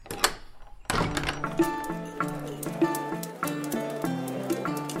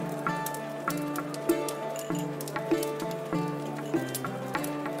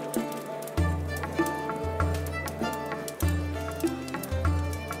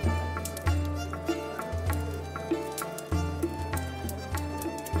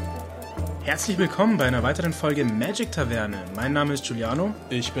Herzlich willkommen bei einer weiteren Folge Magic Taverne. Mein Name ist Giuliano.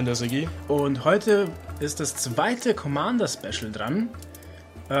 Ich bin der Sigi. Und heute ist das zweite Commander-Special dran.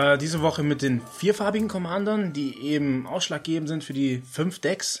 Diese Woche mit den vierfarbigen Commandern, die eben ausschlaggebend sind für die 5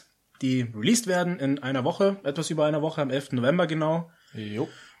 Decks, die released werden in einer Woche, etwas über einer Woche, am 11. November genau. Jo.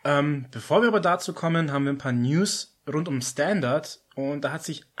 Bevor wir aber dazu kommen, haben wir ein paar News rund um Standard und da hat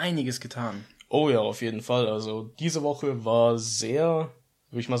sich einiges getan. Oh ja, auf jeden Fall. Also diese Woche war sehr,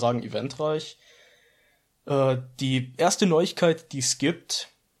 würde ich mal sagen, eventreich. Die erste Neuigkeit, die es gibt,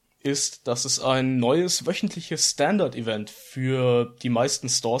 ist, dass es ein neues wöchentliches Standard-Event für die meisten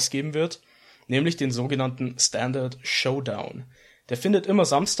Stores geben wird, nämlich den sogenannten Standard Showdown. Der findet immer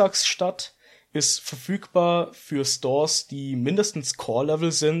samstags statt, ist verfügbar für Stores, die mindestens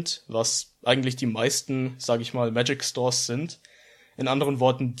Core-Level sind, was eigentlich die meisten, sage ich mal, Magic-Stores sind. In anderen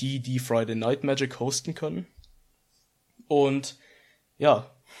Worten, die Friday Night Magic hosten können. Und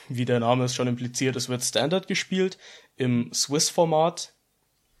ja, wie der Name es schon impliziert, es wird Standard gespielt im Swiss-Format.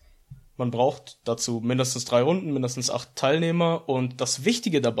 Man braucht dazu mindestens 3 Runden, mindestens 8 Teilnehmer. Und das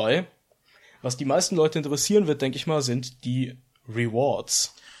Wichtige dabei, was die meisten Leute interessieren wird, denke ich mal, sind die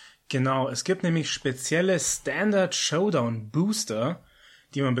Rewards. Genau, es gibt nämlich spezielle Standard Showdown Booster,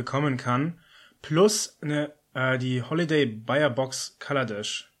 die man bekommen kann, plus die Holiday Buyer Box Color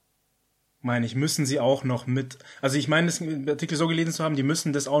Dash. Meine ich, müssen sie auch noch mit, also ich meine, das im Artikel so gelesen zu haben, die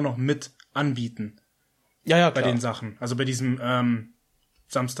müssen das auch noch mit anbieten. Ja, bei klar. den Sachen, also bei diesem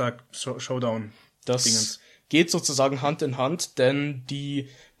Samstag Showdown. Das Dingens. geht sozusagen Hand in Hand, denn die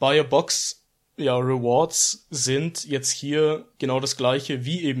Buyer Box Rewards sind jetzt hier genau das gleiche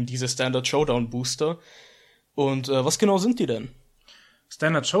wie eben diese Standard Showdown Booster. Und was genau sind die denn?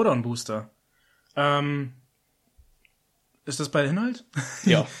 Standard Showdown Booster. Ist das bei Inhalt?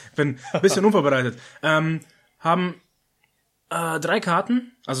 Ja. Bin ein bisschen unvorbereitet. Haben 3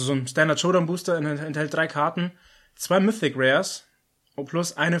 Karten, also so ein Standard Showdown Booster enthält 3 Karten, 2 Mythic Rares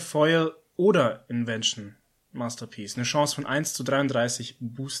plus eine Foil oder Invention Masterpiece. Eine Chance von 1 zu 33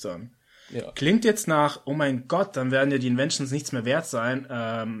 Boostern. Ja. Klingt jetzt nach, oh mein Gott, dann werden ja die Inventions nichts mehr wert sein.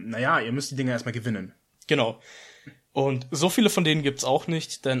 Ihr müsst die Dinger erstmal gewinnen. Genau. Und so viele von denen gibt's auch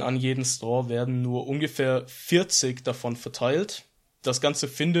nicht, denn an jedem Store werden nur ungefähr 40 davon verteilt. Das Ganze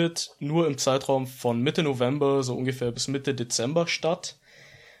findet nur im Zeitraum von Mitte November so ungefähr bis Mitte Dezember statt.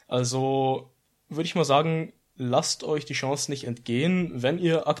 Also würde ich mal sagen, lasst euch die Chance nicht entgehen. Wenn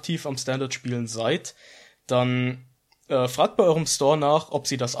ihr aktiv am Standard spielen seid, dann fragt bei eurem Store nach, ob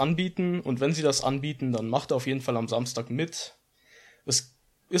sie das anbieten. Und wenn sie das anbieten, dann macht auf jeden Fall am Samstag mit. Es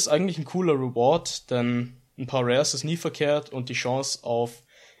ist eigentlich ein cooler Reward, denn ein paar Rares ist nie verkehrt und die Chance auf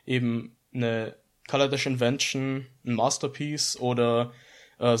eben eine Color Dash Invention, ein Masterpiece oder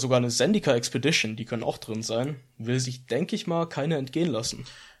sogar eine Zendika Expedition, die können auch drin sein, will sich, denke ich mal, keiner entgehen lassen.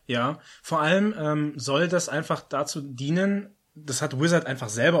 Ja, vor allem soll das einfach dazu dienen, das hat Wizard einfach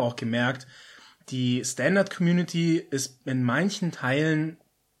selber auch gemerkt, die Standard-Community ist in manchen Teilen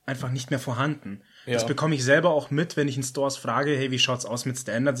einfach nicht mehr vorhanden. Ja. Das bekomme ich selber auch mit, wenn ich in Stores frage, hey, wie schaut's aus mit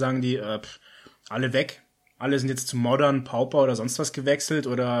Standard? Sagen die, alle weg. Alle sind jetzt zu Modern, Pauper oder sonst was gewechselt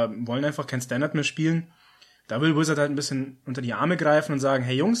oder wollen einfach kein Standard mehr spielen. Da will Wizard halt ein bisschen unter die Arme greifen und sagen,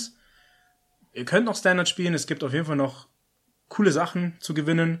 hey Jungs, ihr könnt noch Standard spielen, es gibt auf jeden Fall noch coole Sachen zu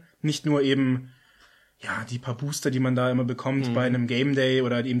gewinnen. Nicht nur eben die paar Booster, die man da immer bekommt bei einem Game Day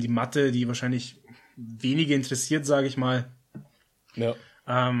oder eben die Matte, die wahrscheinlich wenige interessiert, sage ich mal. Ja.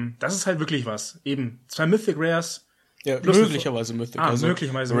 Das ist halt wirklich was. Eben 2 Mythic Rares. Ja, plus möglicherweise Mythic.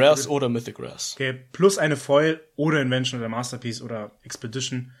 Möglicherweise Rares oder Mythic Rares. Okay, plus eine Foil oder Invention oder Masterpiece oder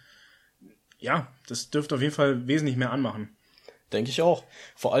Expedition. Ja, das dürfte auf jeden Fall wesentlich mehr anmachen. Denke ich auch.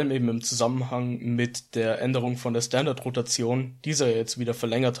 Vor allem eben im Zusammenhang mit der Änderung von der Standard-Rotation, die sie jetzt wieder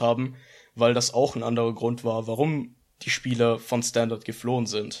verlängert haben, weil das auch ein anderer Grund war, warum die Spieler von Standard geflohen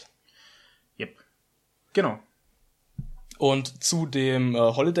sind. Yep. Genau. Und zu dem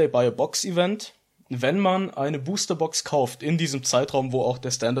Holiday Buy a Box Event, wenn man eine Boosterbox kauft in diesem Zeitraum, wo auch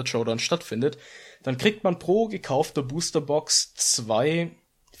der Standard Showdown stattfindet, dann kriegt man pro gekaufte Boosterbox 2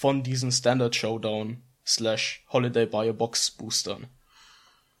 von diesen Standard Showdown / Holiday Buy a Box Boostern.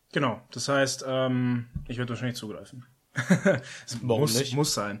 Genau. Das heißt, ich werde wahrscheinlich zugreifen. Warum nicht?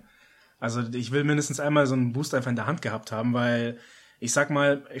 Muss sein. Also ich will mindestens einmal so einen Booster einfach in der Hand gehabt haben, weil ich sag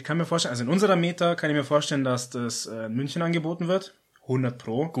mal, ich kann mir vorstellen, also in unserer Meta kann ich mir vorstellen, dass das in München angeboten wird. 100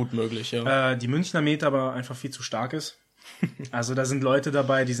 Pro. Gut möglich, ja. Die Münchner Meta aber einfach viel zu stark ist. Also da sind Leute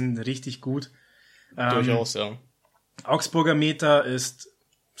dabei, die sind richtig gut. Durchaus, ja. Augsburger Meta ist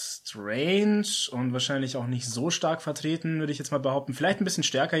strange und wahrscheinlich auch nicht so stark vertreten, würde ich jetzt mal behaupten. Vielleicht ein bisschen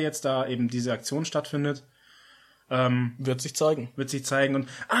stärker jetzt, da eben diese Aktion stattfindet. Wird sich zeigen. Wird sich zeigen. Und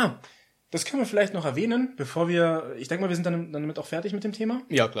Das können wir vielleicht noch erwähnen, ich denke mal, wir sind dann damit auch fertig mit dem Thema.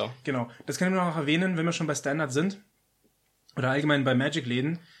 Ja, klar. Genau, das können wir noch erwähnen, wenn wir schon bei Standard sind. Oder allgemein bei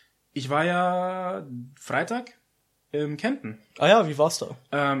Magic-Läden. Ich war ja Freitag im Campen. Ah ja, wie war's da?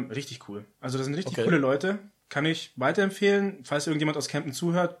 Richtig cool. Also das sind richtig coole Leute. Kann ich weiterempfehlen, falls irgendjemand aus Campen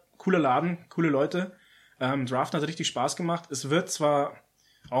zuhört. Cooler Laden, coole Leute. Draften hat richtig Spaß gemacht. Es wird zwar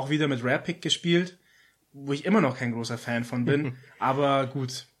auch wieder mit Rare Pick gespielt, wo ich immer noch kein großer Fan von bin, aber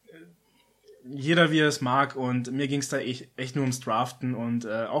gut. Jeder wie er es mag und mir ging es da echt nur ums Draften und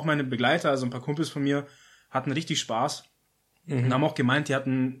auch meine Begleiter, also ein paar Kumpels von mir, hatten richtig Spaß. Und haben auch gemeint, die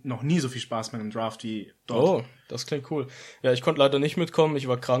hatten noch nie so viel Spaß mit dem Draft wie dort. Oh, das klingt cool. Ja, ich konnte leider nicht mitkommen, ich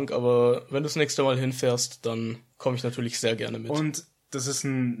war krank, aber wenn du das nächste Mal hinfährst, dann komme ich natürlich sehr gerne mit. Und das ist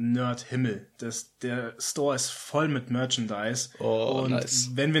ein Nerd-Himmel. Der Store ist voll mit Merchandise. Oh, und nice.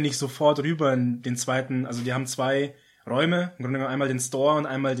 wenn wir nicht sofort rüber in den zweiten, also die haben 2 Räume, im Grunde genommen einmal den Store und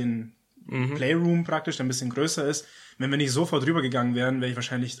einmal den Playroom praktisch, der ein bisschen größer ist. Wenn wir nicht sofort rübergegangen wären, wäre ich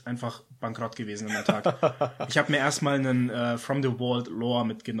wahrscheinlich einfach bankrott gewesen an der Tag. Ich habe mir erstmal einen From the Vault Lore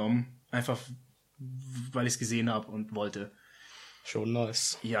mitgenommen, einfach weil ich es gesehen habe und wollte. Schon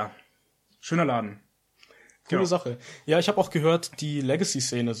nice. Ja, schöner Laden. Coole Sache. Ja, ich habe auch gehört, die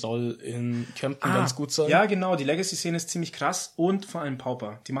Legacy-Szene soll in Campen ganz gut sein. Ja, genau, die Legacy-Szene ist ziemlich krass und vor allem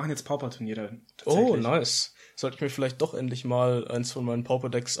Pauper. Die machen jetzt Pauper-Turniere tatsächlich. Oh, nice. Sollte ich mir vielleicht doch endlich mal eins von meinen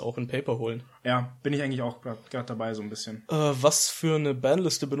Pauper-Decks auch in Paper holen. Ja, bin ich eigentlich auch gerade dabei so ein bisschen. Was für eine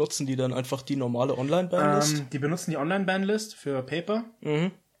Banliste benutzen die dann? Einfach die normale Online-Banlist? Die benutzen die Online-Banlist für Paper,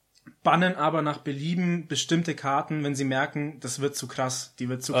 bannen aber nach Belieben bestimmte Karten, wenn sie merken, das wird zu krass. Die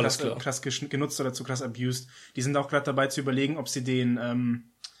wird zu krass genutzt oder zu krass abused. Die sind auch gerade dabei zu überlegen, ob sie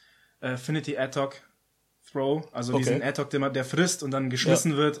den Affinity Ad-Hoc Throw, also diesen Ad-Hoc, der frisst und dann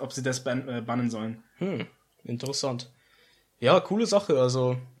geschmissen wird, ob sie das bannen sollen. Interessant. Ja, coole Sache.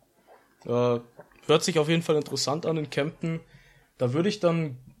 Also hört sich auf jeden Fall interessant an in Campen. Da würde ich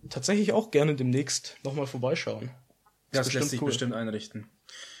dann tatsächlich auch gerne demnächst nochmal vorbeischauen. Das lässt sich bestimmt einrichten.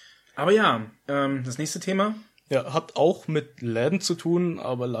 Aber ja, das nächste Thema. Ja, hat auch mit Läden zu tun,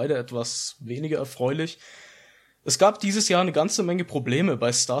 aber leider etwas weniger erfreulich. Es gab dieses Jahr eine ganze Menge Probleme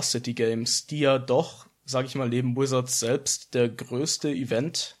bei Star City Games, die ja doch, sag ich mal, neben Wizards selbst der größte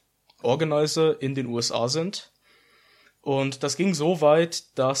Event-Organizer in den USA sind. Und das ging so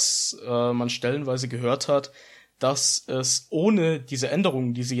weit, dass man stellenweise gehört hat, dass es ohne diese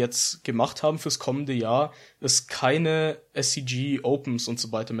Änderungen, die sie jetzt gemacht haben fürs kommende Jahr, es keine SCG Opens und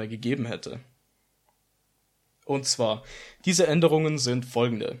so weiter mehr gegeben hätte. Und zwar, diese Änderungen sind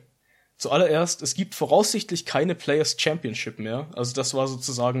folgende. Zuallererst, es gibt voraussichtlich keine Players Championship mehr. Also das war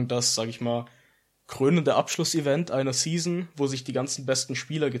sozusagen das, sag ich mal, krönende Abschlussevent einer Season, wo sich die ganzen besten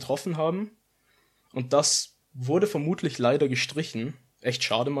Spieler getroffen haben. Und das wurde vermutlich leider gestrichen. Echt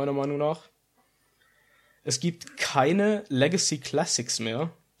schade, meiner Meinung nach. Es gibt keine Legacy Classics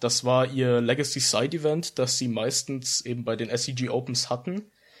mehr. Das war ihr Legacy Side Event, das sie meistens eben bei den SCG Opens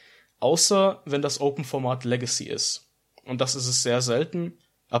hatten. Außer wenn das Open-Format Legacy ist. Und das ist es sehr selten.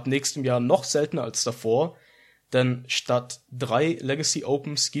 Ab nächstem Jahr noch seltener als davor. Denn statt 3 Legacy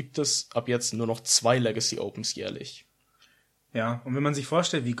Opens gibt es ab jetzt nur noch 2 Legacy Opens jährlich. Ja, und wenn man sich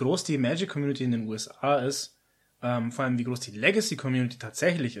vorstellt, wie groß die Magic-Community in den USA ist, vor allem wie groß die Legacy-Community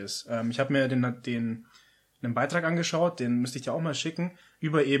tatsächlich ist. Ich habe mir einen Beitrag angeschaut, den müsste ich dir auch mal schicken,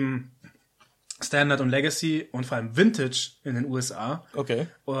 über eben Standard und Legacy und vor allem Vintage in den USA. Okay.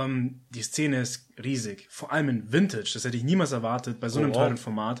 Die Szene ist riesig, vor allem in Vintage. Das hätte ich niemals erwartet bei so einem teuren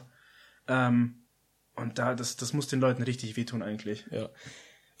Format. Und das muss den Leuten richtig wehtun eigentlich. Ja.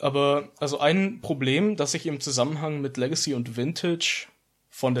 Aber also ein Problem, das ich im Zusammenhang mit Legacy und Vintage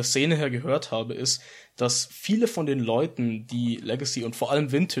von der Szene her gehört habe, ist, dass viele von den Leuten, die Legacy und vor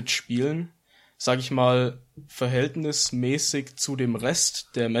allem Vintage spielen, sag ich mal, verhältnismäßig zu dem Rest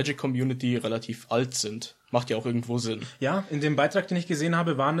der Magic-Community relativ alt sind. Macht ja auch irgendwo Sinn. Ja, in dem Beitrag, den ich gesehen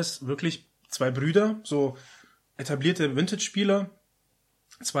habe, waren es wirklich 2 Brüder, so etablierte Vintage-Spieler,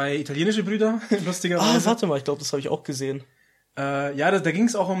 2 italienische Brüder, lustigerweise. Warte mal, ich glaube, das habe ich auch gesehen. Da ging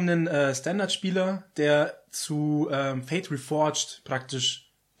es auch um einen Standard-Spieler, der zu Fate Reforged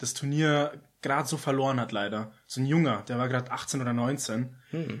praktisch das Turnier gerade so verloren hat, leider. So ein Junger, der war gerade 18 oder 19.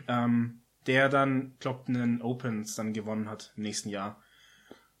 Der dann, glaubt, einen Opens dann gewonnen hat im nächsten Jahr.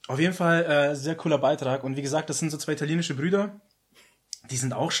 Auf jeden Fall sehr cooler Beitrag. Und wie gesagt, das sind so 2 italienische Brüder. Die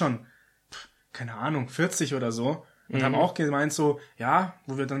sind auch schon, keine Ahnung, 40 oder so. Und haben auch gemeint so, ja,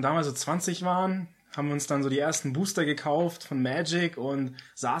 wo wir dann damals so 20 waren, haben wir uns dann so die ersten Booster gekauft von Magic und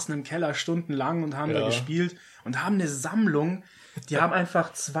saßen im Keller stundenlang und haben da gespielt und haben eine Sammlung. Die haben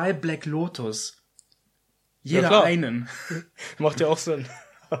einfach 2 Black Lotus. Jeder einen. Macht ja auch Sinn.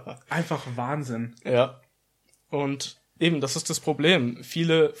 Einfach Wahnsinn. Ja. Und eben, das ist das Problem.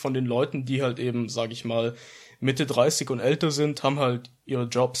 Viele von den Leuten, die halt eben, sag ich mal, Mitte 30 und älter sind, haben halt ihre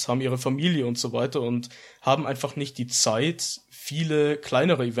Jobs, haben ihre Familie und so weiter und haben einfach nicht die Zeit, viele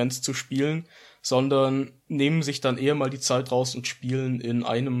kleinere Events zu spielen, sondern nehmen sich dann eher mal die Zeit raus und spielen in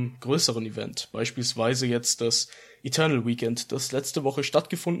einem größeren Event. Beispielsweise jetzt das Eternal Weekend, das letzte Woche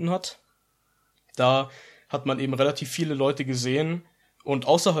stattgefunden hat. Da hat man eben relativ viele Leute gesehen und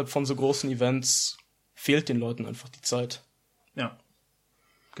außerhalb von so großen Events fehlt den Leuten einfach die Zeit. Ja,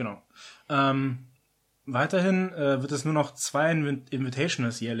 genau. Weiterhin wird es nur noch 2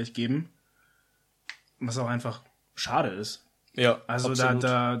 Invitationals jährlich geben, was auch einfach schade ist. Ja, also absolut.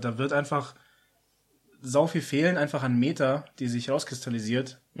 da wird einfach sau viel fehlen, einfach an Meta, die sich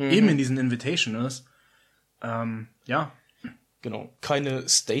rauskristallisiert, eben in diesen Invitationals. Ja. Genau. Keine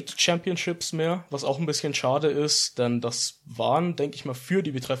State Championships mehr, was auch ein bisschen schade ist, denn das waren, denke ich mal, für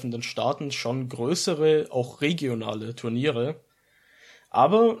die betreffenden Staaten schon größere, auch regionale Turniere.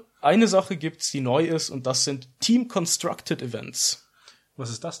 Aber eine Sache gibt's, die neu ist, und das sind Team-Constructed Events.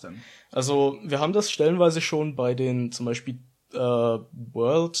 Was ist das denn? Also, wir haben das stellenweise schon bei den zum Beispiel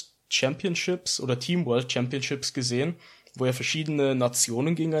World Championships oder Team World Championships gesehen, wo ja verschiedene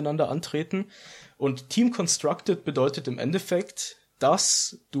Nationen gegeneinander antreten. Und Team Constructed bedeutet im Endeffekt,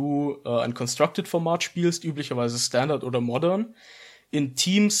 dass du ein Constructed-Format spielst, üblicherweise Standard oder Modern, in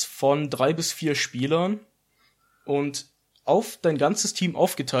Teams von 3 bis 4 Spielern. Und auf dein ganzes Team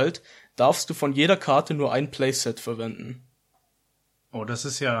aufgeteilt, darfst du von jeder Karte nur ein Playset verwenden. Oh, das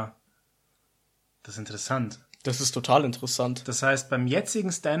ist interessant. Das ist total interessant. Das heißt, beim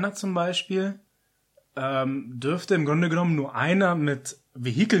jetzigen Standard zum Beispiel dürfte im Grunde genommen nur einer mit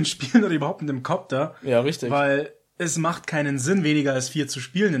Vehikeln spielen oder überhaupt mit dem Copter. Ja, richtig. Weil es macht keinen Sinn, weniger als 4 zu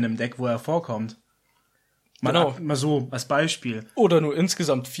spielen in dem Deck, wo er vorkommt. Mal so als Beispiel. Oder nur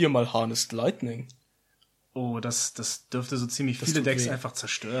insgesamt 4-mal Harnessed Lightning. Oh, das dürfte so ziemlich viele Decks einfach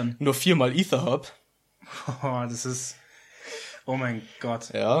zerstören. Nur 4-mal Ether Hub. Oh, das ist... Oh mein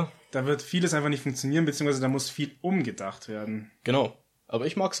Gott. Ja. Da wird vieles einfach nicht funktionieren, beziehungsweise da muss viel umgedacht werden. Genau. Aber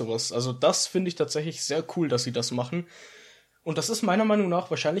ich mag sowas. Also das finde ich tatsächlich sehr cool, dass sie das machen. Und das ist meiner Meinung nach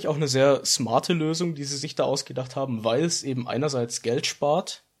wahrscheinlich auch eine sehr smarte Lösung, die sie sich da ausgedacht haben, weil es eben einerseits Geld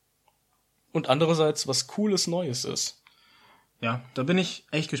spart und andererseits was Cooles Neues ist. Ja, da bin ich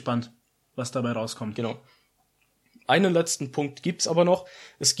echt gespannt, was dabei rauskommt. Genau. Einen letzten Punkt gibt's aber noch.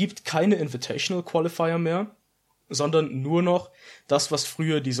 Es gibt keine Invitational Qualifier mehr, sondern nur noch das, was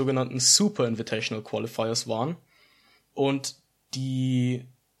früher die sogenannten Super Invitational Qualifiers waren. Und die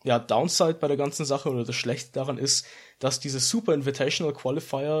Downside bei der ganzen Sache oder das Schlechte daran ist, dass diese Super Invitational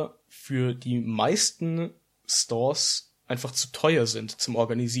Qualifier für die meisten Stores einfach zu teuer sind zum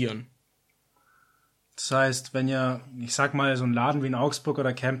Organisieren. Das heißt, wenn ja, ich sag mal, so ein Laden wie in Augsburg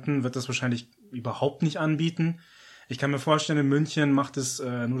oder Kempten wird das wahrscheinlich überhaupt nicht anbieten. Ich kann mir vorstellen, in München macht es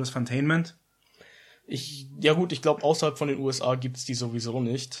nur das Funtainment. Ich glaube, außerhalb von den USA gibt's die sowieso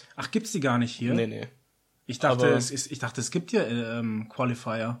nicht. Ach, gibt's die gar nicht hier? Nee. Ich dachte, es gibt ja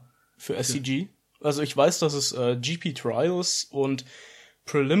Qualifier. Für SCG? Also ich weiß, dass es GP Trials und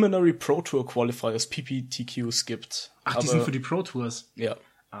Preliminary Pro Tour Qualifiers, PPTQs gibt. Ach, die sind für die Pro Tours? Ja.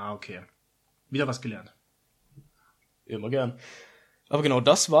 Ah, okay. Wieder was gelernt. Immer gern. Aber genau,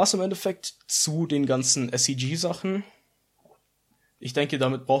 das war's im Endeffekt zu den ganzen SCG-Sachen. Ich denke,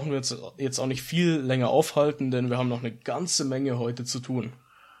 damit brauchen wir uns jetzt auch nicht viel länger aufhalten, denn wir haben noch eine ganze Menge heute zu tun.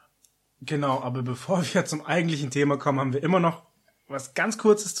 Genau, aber bevor wir zum eigentlichen Thema kommen, haben wir immer noch was ganz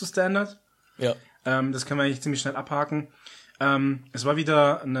Kurzes zu Standard. Ja. Das können wir eigentlich ziemlich schnell abhaken. Es war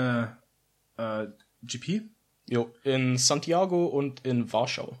wieder eine GP. Jo, in Santiago und in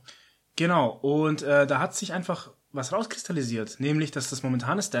Warschau. Genau, und da hat sich einfach was rauskristallisiert, nämlich, dass das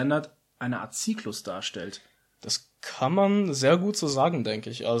momentane Standard eine Art Zyklus darstellt. Das kann man sehr gut so sagen, denke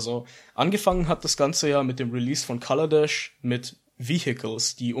ich. Also angefangen hat das Ganze ja mit dem Release von Color Dash mit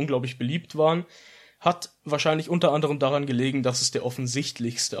Vehicles, die unglaublich beliebt waren. Hat wahrscheinlich unter anderem daran gelegen, dass es der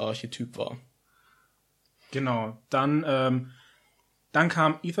offensichtlichste Archetyp war. Genau, dann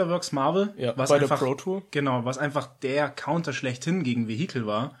kam Aetherworks Marvel, Ja, was bei einfach, der Pro Tour. Genau, was einfach der Counter schlechthin gegen Vehicle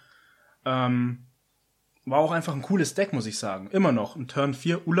war. War auch einfach ein cooles Deck, muss ich sagen. Immer noch. Ein Turn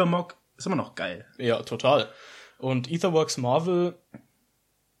 4 Ulamog ist immer noch geil. Ja, total. Und Aetherworks Marvel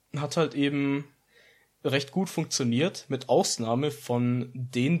hat halt eben recht gut funktioniert, mit Ausnahme von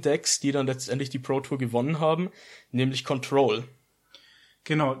den Decks, die dann letztendlich die Pro Tour gewonnen haben, nämlich Control.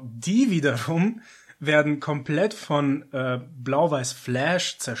 Genau, die wiederum werden komplett von Blau-Weiß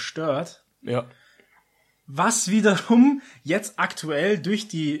Flash zerstört. Ja. Was wiederum jetzt aktuell durch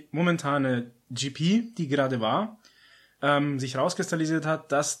die momentane GP, die gerade war, sich rauskristallisiert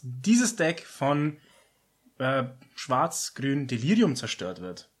hat, dass dieses Deck von Schwarz-Grün Delirium zerstört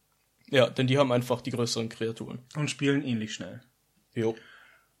wird. Ja, denn die haben einfach die größeren Kreaturen. Und spielen ähnlich schnell. Jo.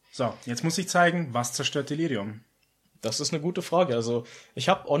 So, jetzt muss ich zeigen, was zerstört Delirium. Das ist eine gute Frage. Also, ich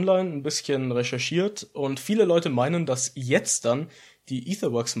habe online ein bisschen recherchiert und viele Leute meinen, dass jetzt dann die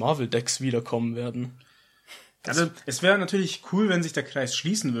Aetherworks Marvel Decks wiederkommen werden. Also, es wäre natürlich cool, wenn sich der Kreis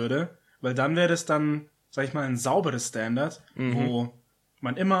schließen würde, weil dann wäre das dann, sag ich mal, ein sauberes Standard, wo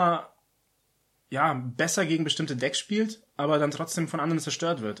man immer besser gegen bestimmte Decks spielt, aber dann trotzdem von anderen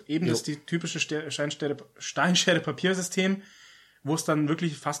zerstört wird. Eben das ist die typische Steinschere-Papiersystem, wo es dann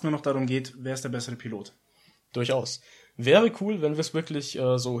wirklich fast nur noch darum geht, wer ist der bessere Pilot. Durchaus. Wäre cool, wenn wir es wirklich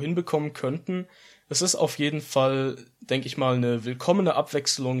so hinbekommen könnten. Es ist auf jeden Fall, denke ich mal, eine willkommene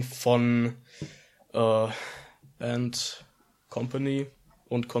Abwechslung von Band, Company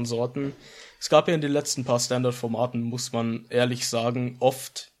und Konsorten. Es gab ja in den letzten paar Standard-Formaten, muss man ehrlich sagen,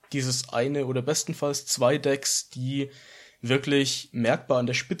 oft dieses eine oder bestenfalls 2 Decks, die wirklich merkbar an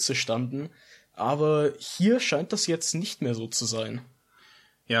der Spitze standen. Aber hier scheint das jetzt nicht mehr so zu sein.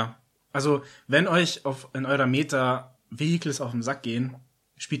 Ja, also wenn euch in eurer Meta Vehicles auf den Sack gehen,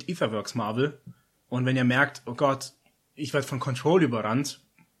 spielt Aetherworks Marvel. Und wenn ihr merkt, oh Gott, ich werde von Control überrannt,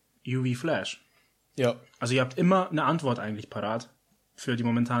 UV Flash. Ja. Also ihr habt immer eine Antwort eigentlich parat für die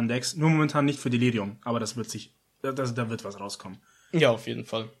momentanen Decks. Nur momentan nicht für Delirium, aber da wird was rauskommen. Ja, auf jeden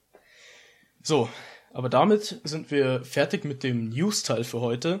Fall. So, aber damit sind wir fertig mit dem News-Teil für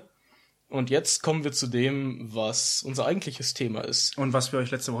heute. Und jetzt kommen wir zu dem, was unser eigentliches Thema ist. Und was wir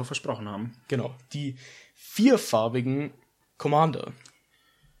euch letzte Woche versprochen haben. Genau, die 4farbigen Commander.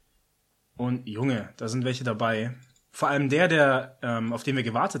 Und Junge, da sind welche dabei. Vor allem der auf den wir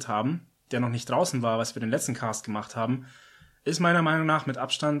gewartet haben, der noch nicht draußen war, was wir den letzten Cast gemacht haben, ist meiner Meinung nach mit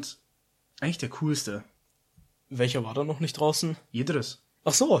Abstand eigentlich der coolste. Welcher war da noch nicht draußen? Idris.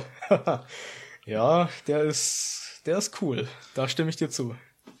 Ach so. Ja, der ist cool. Da stimme ich dir zu.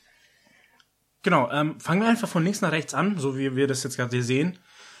 Genau, fangen wir einfach von links nach rechts an, so wie wir das jetzt gerade hier sehen.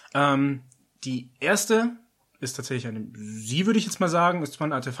 Die erste ist tatsächlich sie würde ich jetzt mal sagen, ist zwar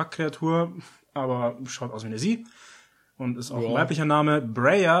eine Artefaktkreatur, aber schaut aus wie eine sie. Und ist auch ein weiblicher Name.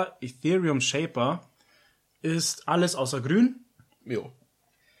 Breya, Ethereum Shaper, ist alles außer grün. Jo.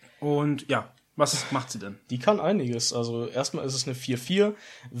 Und ja, was macht sie denn? Die kann einiges. Also erstmal ist es eine 4/4.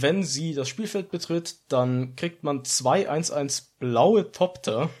 Wenn sie das Spielfeld betritt, dann kriegt man 2 1/1 blaue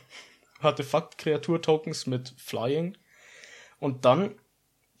Topter, Artefakt-Kreatur-Tokens mit Flying. Und dann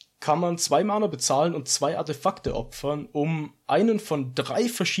kann man 2 Mana bezahlen und 2 Artefakte opfern, um einen von 3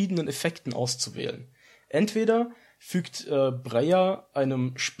 verschiedenen Effekten auszuwählen. Entweder fügt Breya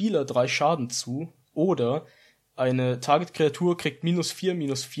einem Spieler 3 Schaden zu, oder eine Target-Kreatur kriegt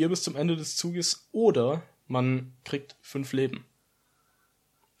 -4/-4 bis zum Ende des Zuges, oder man kriegt 5 Leben.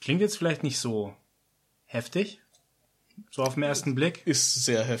 Klingt jetzt vielleicht nicht so heftig, so auf den ersten Blick. Ist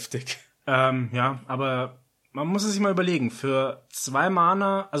sehr heftig. Ja, aber man muss es sich mal überlegen. Für 2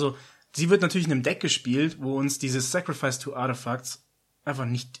 Mana, also sie wird natürlich in einem Deck gespielt, wo uns dieses Sacrifice to Artifacts einfach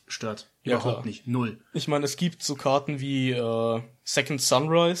nicht stört. Ja, Überhaupt klar. nicht. 0. Ich meine, es gibt so Karten wie Second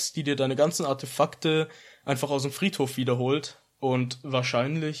Sunrise, die dir deine ganzen Artefakte einfach aus dem Friedhof wiederholt. Und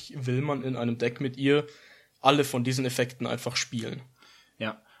wahrscheinlich will man in einem Deck mit ihr alle von diesen Effekten einfach spielen.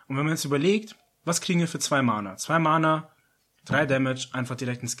 Ja. Und wenn man jetzt überlegt, was kriegen wir für 2 Mana? 2 Mana, 3 Damage, einfach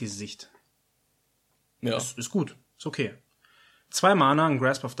direkt ins Gesicht. Ja. Ist gut. Ist okay. 2 Mana, ein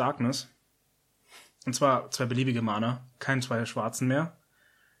Grasp of Darkness. Und zwar 2 beliebige Mana. Kein 2 schwarzen mehr.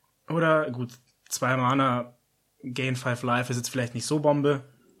 Oder, gut, 2 Mana, Gain 5 Life ist jetzt vielleicht nicht so Bombe,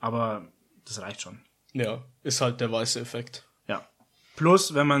 aber das reicht schon. Ja, ist halt der weiße Effekt. Ja.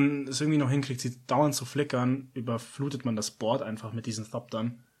 Plus, wenn man es irgendwie noch hinkriegt, sie dauernd zu flickern, überflutet man das Board einfach mit diesen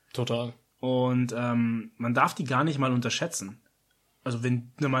Thoptern. Total. Und man darf die gar nicht mal unterschätzen. Also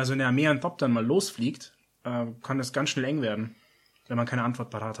wenn mal so eine Armee an Thoptern mal losfliegt, kann das ganz schnell eng werden, wenn man keine Antwort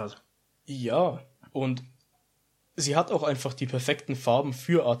parat hat. Ja, und sie hat auch einfach die perfekten Farben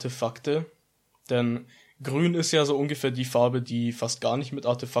für Artefakte, denn Grün ist ja so ungefähr die Farbe, die fast gar nicht mit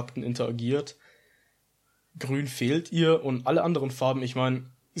Artefakten interagiert. Grün fehlt ihr und alle anderen Farben, ich meine,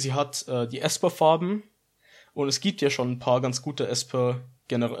 sie hat die Esper-Farben und es gibt ja schon ein paar ganz gute Esper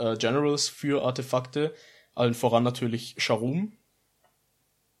Generals für Artefakte, allen voran natürlich Sharum.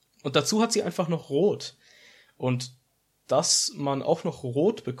 Und dazu hat sie einfach noch Rot. Und dass man auch noch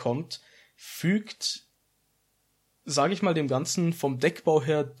Rot bekommt, fügt, sage ich mal, dem Ganzen vom Deckbau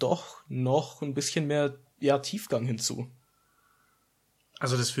her doch noch ein bisschen mehr Tiefgang hinzu.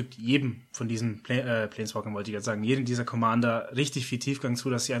 Also das fügt jedem von diesen Planeswalkern, wollte ich jetzt sagen, jedem dieser Commander richtig viel Tiefgang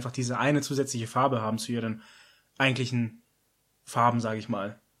zu, dass sie einfach diese eine zusätzliche Farbe haben zu ihren eigentlichen Farben, sage ich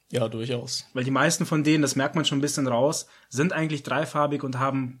mal. Ja, durchaus. Weil die meisten von denen, das merkt man schon ein bisschen raus, sind eigentlich dreifarbig und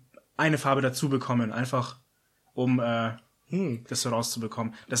haben eine Farbe dazu bekommen, einfach um das so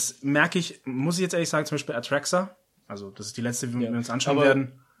rauszubekommen. Das merke ich, muss ich jetzt ehrlich sagen, zum Beispiel Atraxa, also das ist die letzte, die wir uns anschauen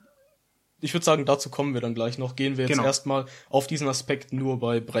werden. Ich würde sagen, dazu kommen wir dann gleich noch. Gehen wir jetzt erstmal auf diesen Aspekt nur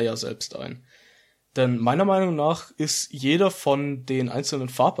bei Breya selbst ein. Denn meiner Meinung nach ist jeder von den einzelnen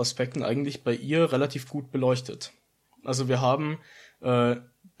Farbaspekten eigentlich bei ihr relativ gut beleuchtet. Also wir haben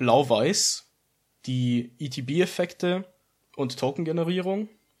Blau-Weiß, die ETB-Effekte und Token-Generierung.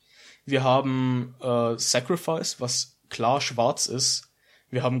 Wir haben Sacrifice, was klar schwarz ist.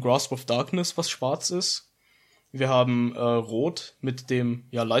 Wir haben Grasp of Darkness, was schwarz ist. Wir haben Rot mit dem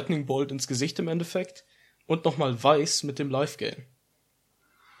Lightning Bolt ins Gesicht im Endeffekt. Und nochmal Weiß mit dem Life-Gain.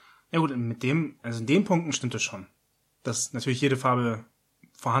 Ja gut, in den Punkten stimmt es schon. Dass natürlich jede Farbe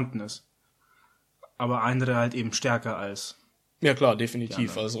vorhanden ist. Aber andere halt eben stärker als... Ja klar,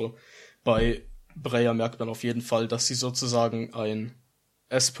 definitiv. Also bei Breya merkt man auf jeden Fall, dass sie sozusagen ein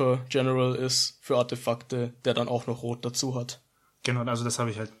Esper General ist für Artefakte, der dann auch noch Rot dazu hat. Genau, also das habe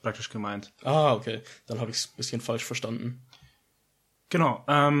ich halt praktisch gemeint. Ah, okay. Dann habe ich es ein bisschen falsch verstanden. Genau.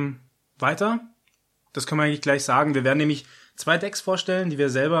 Weiter. Das können wir eigentlich gleich sagen. Wir werden nämlich 2 Decks vorstellen, die wir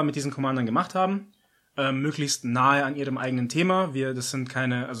selber mit diesen Commandern gemacht haben. Möglichst nahe an ihrem eigenen Thema. Das sind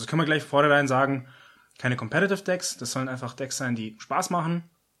keine, also das können wir gleich vornherein sagen, keine Competitive Decks. Das sollen einfach Decks sein, die Spaß machen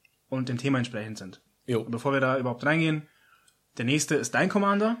und dem Thema entsprechend sind. Jo. Bevor wir da überhaupt reingehen, der nächste ist dein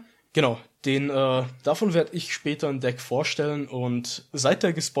Commander. Genau, davon werde ich später ein Deck vorstellen und seit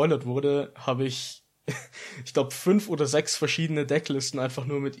der gespoilert wurde, habe ich glaube 5 oder 6 verschiedene Decklisten einfach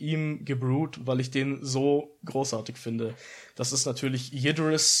nur mit ihm gebrewt, weil ich den so großartig finde. Das ist natürlich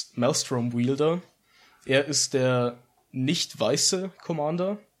Yidris Maelstrom Wielder. Er ist der nicht weiße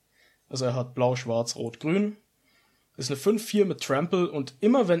Commander, also er hat blau, schwarz, rot, grün. Ist eine 5/4 mit Trample und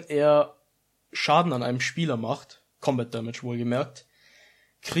immer wenn er Schaden an einem Spieler macht, Combat Damage wohlgemerkt,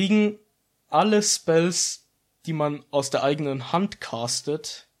 kriegen alle Spells, die man aus der eigenen Hand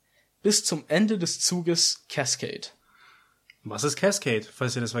castet, bis zum Ende des Zuges Cascade. Was ist Cascade,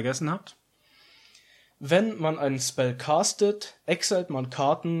 falls ihr das vergessen habt? Wenn man einen Spell castet, exilt man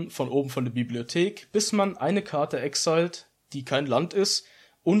Karten von oben von der Bibliothek, bis man eine Karte exilt, die kein Land ist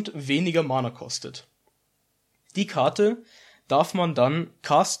und weniger Mana kostet. Die Karte darf man dann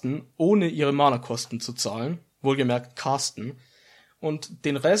casten, ohne ihre Mana-Kosten zu zahlen. Wohlgemerkt casten. Und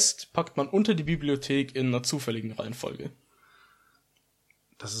den Rest packt man unter die Bibliothek in einer zufälligen Reihenfolge.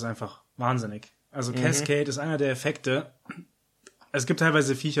 Das ist einfach wahnsinnig. Also Cascade ist einer der Effekte. Es gibt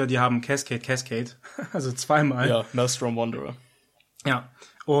teilweise Viecher, die haben Cascade. Also zweimal. Ja, Maelstrom Wanderer. Ja.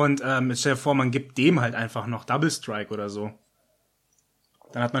 Und jetzt stell dir vor, man gibt dem halt einfach noch Double Strike oder so.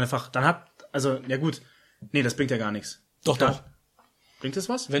 Dann hat man einfach, ja gut. Nee, das bringt ja gar nichts. Doch. Bringt das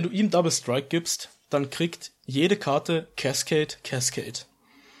was? Wenn du ihm Double Strike gibst, dann kriegt jede Karte Cascade.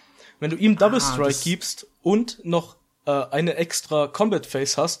 Wenn du ihm Double Strike gibst und noch eine extra Combat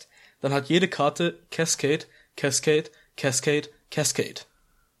Phase hast, dann hat jede Karte Cascade.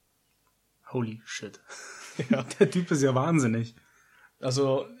 Holy shit. Ja. Der Typ ist ja wahnsinnig.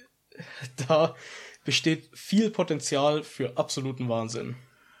 Also, da besteht viel Potenzial für absoluten Wahnsinn.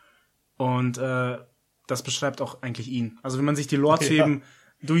 Und das beschreibt auch eigentlich ihn. Also wenn man sich die Lore zu eben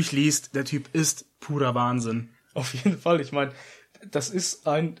durchliest, der Typ ist purer Wahnsinn. Auf jeden Fall, ich meine, das ist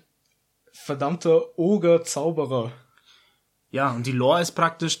ein verdammter Ogre-Zauberer. Ja, und die Lore ist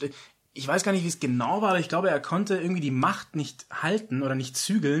praktisch, ich weiß gar nicht, wie es genau war, aber ich glaube, er konnte irgendwie die Macht nicht halten oder nicht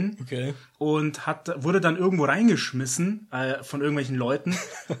zügeln. Okay. Und wurde dann irgendwo reingeschmissen von irgendwelchen Leuten.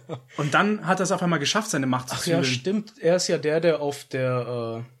 Und dann hat er es auf einmal geschafft, seine Macht zu zügeln. Ja, stimmt. Er ist ja der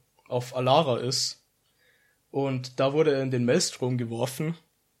auf Alara ist. Und da wurde er in den Maelstrom geworfen.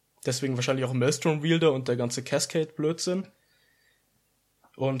 Deswegen wahrscheinlich auch Maelstrom Wielder und der ganze Cascade-Blödsinn.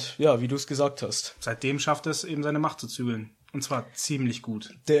 Und ja, wie du es gesagt hast. Seitdem schafft er es eben, seine Macht zu zügeln. Und zwar ziemlich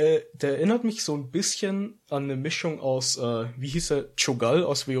gut. Der erinnert mich so ein bisschen an eine Mischung aus, wie hieß er, Cho'Gall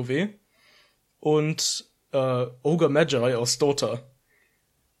aus WoW und Ogre Magi aus Dota.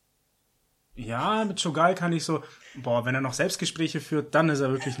 Ja, mit Cho'Gall kann ich so, wenn er noch Selbstgespräche führt, dann ist er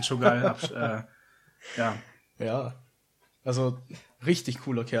wirklich ein Cho'Gall. Ja. Ja, also richtig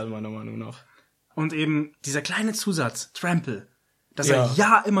cooler Kerl meiner Meinung nach. Und eben dieser kleine Zusatz, Trample, dass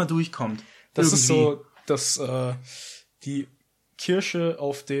er immer durchkommt. Das ist so, dass die Kirsche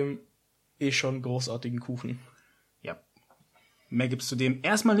auf dem schon großartigen Kuchen. Ja. Mehr gibt's zu dem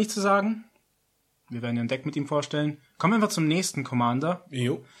erstmal nicht zu sagen. Wir werden ja ein Deck mit ihm vorstellen. Kommen wir einfach zum nächsten Commander.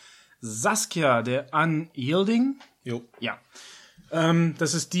 Jo. Saskia, der Unyielding. Jo. Ja.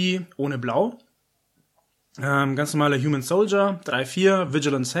 Das ist die ohne Blau. Ganz normaler Human Soldier, 3-4,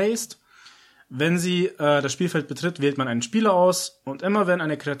 Vigilance Haste. Wenn sie das Spielfeld betritt, wählt man einen Spieler aus und immer wenn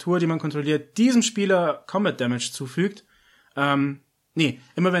eine Kreatur, die man kontrolliert, diesem Spieler Combat Damage zufügt, immer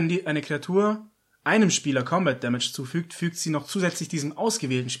wenn eine Kreatur einem Spieler Combat Damage zufügt, fügt sie noch zusätzlich diesem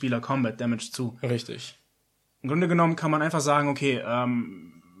ausgewählten Spieler Combat Damage zu. Richtig. Im Grunde genommen kann man einfach sagen, okay,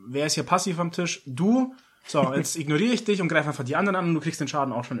 wer ist hier passiv am Tisch? Du. So, jetzt ignoriere ich dich und greife einfach die anderen an und du kriegst den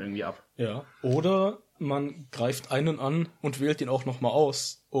Schaden auch schon irgendwie ab. Ja. Oder man greift einen an und wählt ihn auch nochmal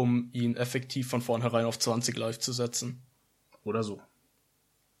aus, um ihn effektiv von vornherein auf 20 live zu setzen. Oder so.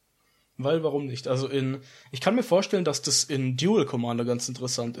 Weil, warum nicht? Also ich kann mir vorstellen, dass das in Dual Commander ganz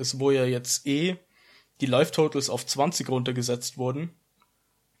interessant ist, wo ja jetzt die Live-Totals auf 20 runtergesetzt wurden.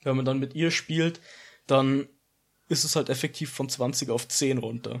 Wenn man dann mit ihr spielt, dann ist es halt effektiv von 20 auf 10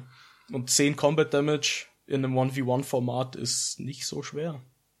 runter. Und 10 Combat Damage in einem 1v1-Format ist nicht so schwer.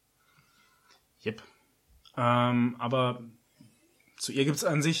 Yep. Aber zu ihr gibt's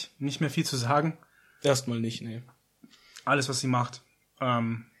an sich nicht mehr viel zu sagen. Erstmal nicht, nee. Alles, was sie macht.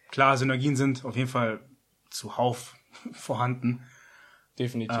 Klar, Synergien sind auf jeden Fall zuhauf vorhanden.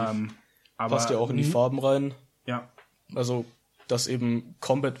 Definitiv. Aber passt ja auch in die Farben rein. Ja. Also, dass eben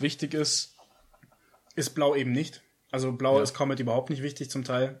Combat wichtig ist. Ist Blau eben nicht. Also Blau ist Combat überhaupt nicht wichtig zum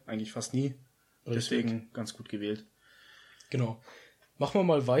Teil. Eigentlich fast nie. Richtig. Deswegen ganz gut gewählt. Genau. Machen wir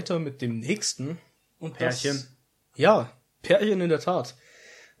mal weiter mit dem nächsten. Und Pärchen. Pärchen in der Tat.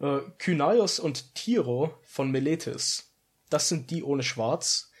 Kynaios und Tiro von Meletis. Das sind die ohne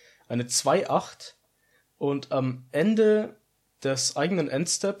Schwarz. Eine 2/8. Und am Ende des eigenen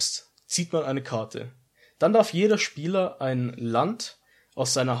Endsteps zieht man eine Karte. Dann darf jeder Spieler ein Land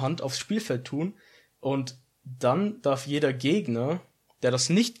aus seiner Hand aufs Spielfeld tun und dann darf jeder Gegner, der das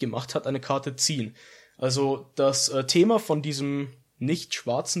nicht gemacht hat, eine Karte ziehen. Also das Thema von diesem nicht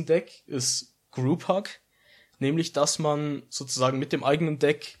schwarzen Deck ist Group Hug, nämlich dass man sozusagen mit dem eigenen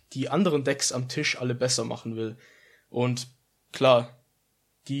Deck die anderen Decks am Tisch alle besser machen will. Und klar,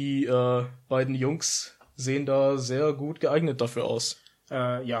 die beiden Jungs sehen da sehr gut geeignet dafür aus.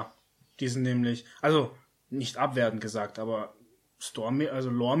 Die sind nämlich, also nicht abwertend gesagt, aber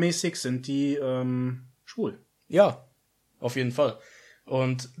loremäßig sind die schwul. Ja, auf jeden Fall.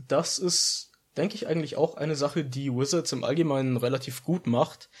 Und das ist, denke ich, eigentlich auch eine Sache, die Wizards im Allgemeinen relativ gut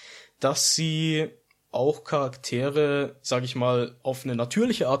macht, dass sie auch Charaktere, sag ich mal, auf eine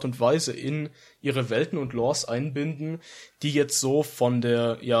natürliche Art und Weise in ihre Welten und Lores einbinden, die jetzt so von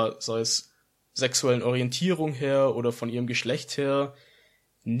der, sei es sexuellen Orientierung her oder von ihrem Geschlecht her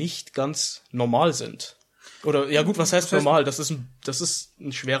nicht ganz normal sind. Oder, ja gut, was heißt normal? Das ist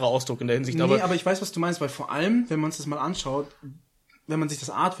ein schwerer Ausdruck in der Hinsicht. Nee, aber ich weiß, was du meinst, weil vor allem, wenn man uns das mal anschaut, wenn man sich das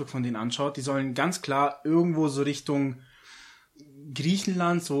Artwork von denen anschaut, die sollen ganz klar irgendwo so Richtung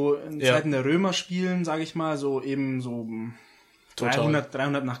Griechenland, so in Zeiten der Römer spielen, sage ich mal, so eben so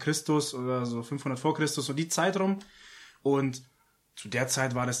 300 nach Christus oder so 500 vor Christus, so die Zeit rum. Und zu der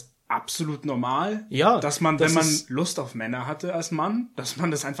Zeit war das absolut normal, dass man, wenn man Lust auf Männer hatte als Mann, dass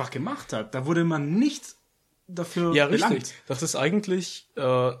man das einfach gemacht hat. Da wurde man nicht dafür belangt. Richtig. Das ist eigentlich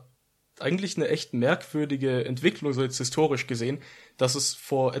eine echt merkwürdige Entwicklung, so jetzt historisch gesehen, dass es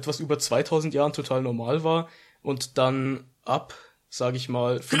vor etwas über 2000 Jahren total normal war und dann ab, sage ich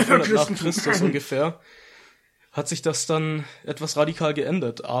mal, 500 nach Christus ungefähr, hat sich das dann etwas radikal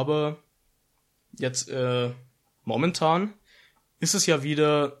geändert. Aber jetzt momentan ist es ja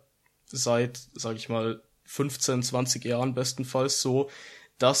wieder seit, sage ich mal, 15, 20 Jahren bestenfalls so,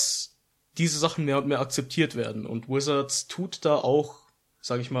 dass diese Sachen mehr und mehr akzeptiert werden. Und Wizards tut da auch,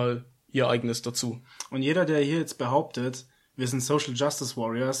 sage ich mal, ihr eigenes dazu. Und jeder, der hier jetzt behauptet, wir sind Social Justice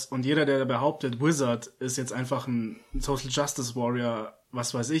Warriors, und jeder, der behauptet, Wizard ist jetzt einfach ein Social Justice Warrior,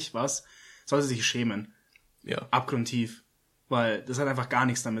 was weiß ich was, sollte sich schämen. Ja. Abgrundtief. Weil das hat einfach gar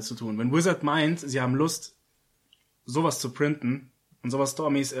nichts damit zu tun. Wenn Wizard meint, sie haben Lust, sowas zu printen und sowas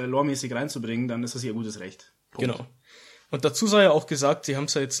loremäßig reinzubringen, dann ist das ihr gutes Recht. Punkt. Genau. Und dazu sei ja auch gesagt, sie haben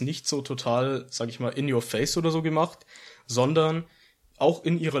es ja jetzt nicht so total, sag ich mal, in your face oder so gemacht, sondern auch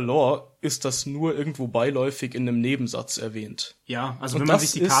in ihrer Lore ist das nur irgendwo beiläufig in einem Nebensatz erwähnt. Ja, also wenn man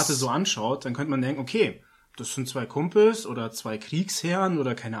sich die Karte so anschaut, dann könnte man denken, okay, das sind 2 Kumpels oder 2 Kriegsherren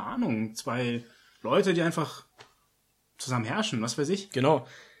oder keine Ahnung, 2 Leute, die einfach zusammen herrschen, was weiß ich. Genau.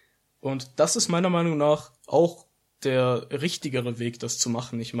 Und das ist meiner Meinung nach auch der richtigere Weg, das zu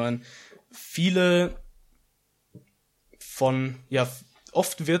machen. Ich meine,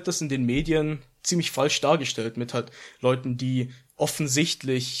 oft wird das in den Medien ziemlich falsch dargestellt mit halt Leuten, die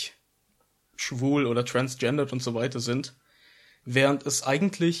offensichtlich schwul oder transgendered und so weiter sind, während es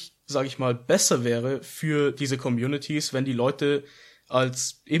eigentlich, sage ich mal, besser wäre für diese Communities, wenn die Leute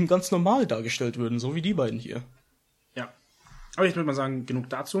als eben ganz normal dargestellt würden, so wie die beiden hier. Ja. Aber ich würde mal sagen, genug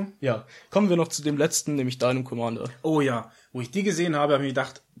dazu. Ja, kommen wir noch zu dem letzten, nämlich deinem Commander. Oh ja, wo ich die gesehen habe, habe ich mir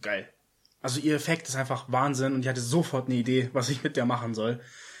gedacht, geil. Also ihr Effekt ist einfach Wahnsinn und ich hatte sofort eine Idee, was ich mit der machen soll.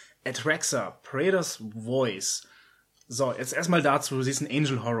 Atraxa, Praetor's Voice. So, jetzt erstmal dazu, sie ist ein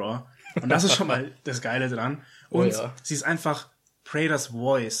Angel Horror. Und das ist schon mal das Geile dran. Und sie ist einfach Praetor's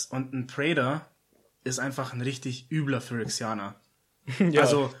Voice. Und ein Praetor ist einfach ein richtig übler Phyrexianer. Ja,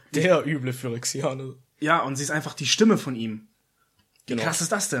 also der üble Phyrexianer. Ja, und sie ist einfach die Stimme von ihm. Wie Genau. krass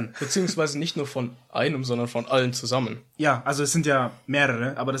ist das denn? Beziehungsweise nicht nur von einem, sondern von allen zusammen. Ja, also es sind ja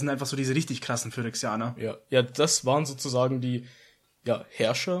mehrere, aber das sind einfach so diese richtig krassen Phyrexianer. Ja, das waren sozusagen die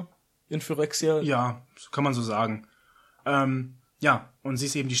Herrscher in Phyrexia. Ja, kann man so sagen. Ja, und sie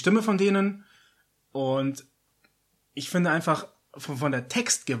ist eben die Stimme von denen. Und ich finde einfach von der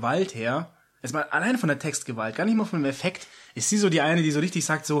Textgewalt her, erstmal allein von der Textgewalt, gar nicht mal von dem Effekt, ist sie so die eine, die so richtig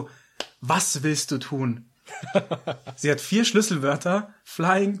sagt so, was willst du tun? Sie hat 4 Schlüsselwörter,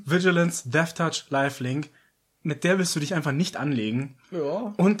 Flying, Vigilance, Death Touch, Lifelink. Mit der willst du dich einfach nicht anlegen.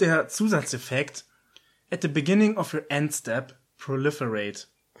 Ja. Und der Zusatzeffekt, at the beginning of your end step, proliferate.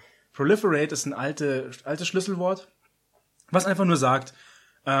 Proliferate ist ein altes Schlüsselwort, was einfach nur sagt,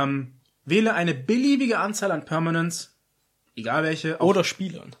 wähle eine beliebige Anzahl an Permanents, egal welche. Oder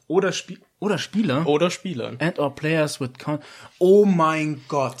Spielern. Oder Spieler. Oder Spielern. And or players with Oh mein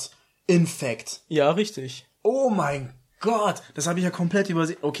Gott. Infect. Ja, richtig. Oh mein Gott. Das habe ich ja komplett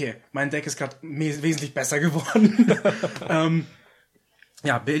übersehen. Okay, mein Deck ist gerade wesentlich besser geworden.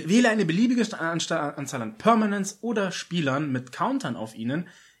 Ja, wähle eine beliebige Anzahl an Permanents oder Spielern mit Countern auf ihnen.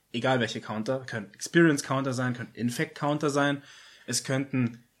 Egal welche Counter. Können Experience-Counter sein, können Infect-Counter sein. Es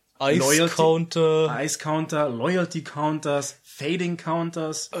könnten Ice-Counter, Loyalty-Counters,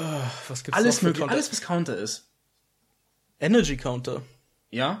 Fading-Counters. was gibt's Alles noch für mögliche, Counter? alles was Counter ist. Energy-Counter.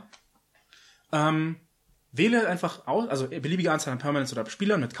 Ja. Wähle einfach aus, also beliebige Anzahl an Permanents oder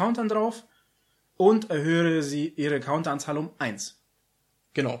Spielern mit Countern drauf und erhöhe sie ihre Counteranzahl um 1.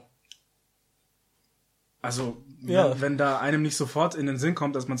 Genau. Also, Ja. wenn da einem nicht sofort in den Sinn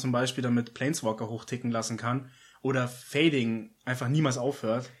kommt, dass man zum Beispiel damit Planeswalker hochticken lassen kann oder Fading einfach niemals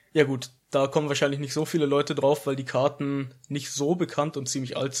aufhört. Ja gut, da kommen wahrscheinlich nicht so viele Leute drauf, weil die Karten nicht so bekannt und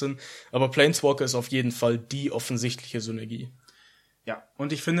ziemlich alt sind. Aber Planeswalker ist auf jeden Fall die offensichtliche Synergie. Ja,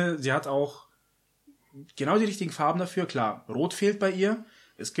 und ich finde, sie hat auch genau die richtigen Farben dafür. Klar, Rot fehlt bei ihr.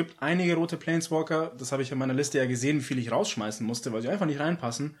 Es gibt einige rote Planeswalker, das habe ich in meiner Liste ja gesehen, wie viel ich rausschmeißen musste, weil sie einfach nicht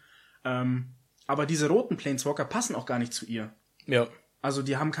reinpassen. Aber diese roten Planeswalker passen auch gar nicht zu ihr. Ja. Also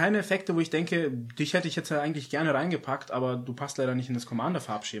die haben keine Effekte, wo ich denke, dich hätte ich jetzt ja eigentlich gerne reingepackt, aber du passt leider nicht in das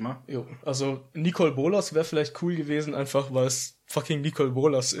Commander-Farbschema. Jo. Also Nicol Bolas wäre vielleicht cool gewesen, einfach weil es fucking Nicol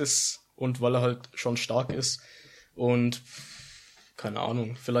Bolas ist und weil er halt schon stark ist. Und keine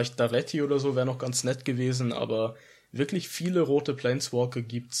Ahnung, vielleicht Daretti oder so wäre noch ganz nett gewesen, aber wirklich viele rote Planeswalker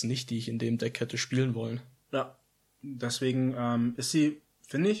gibt's nicht, die ich in dem Deck hätte spielen wollen. Ja, deswegen ist sie,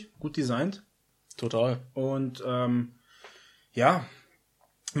 finde ich, gut designt. Total. Und ja,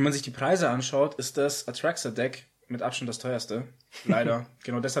 wenn man sich die Preise anschaut, ist das Atraxa-Deck mit Abstand das teuerste. Leider.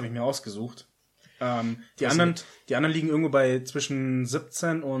 Genau das habe ich mir ausgesucht. Die anderen liegen irgendwo bei zwischen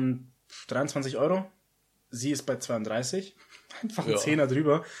 17 und 23 Euro. Sie ist bei 32. Einfach ein Zehner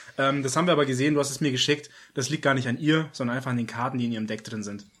drüber. Das haben wir aber gesehen, du hast es mir geschickt. Das liegt gar nicht an ihr, sondern einfach an den Karten, die in ihrem Deck drin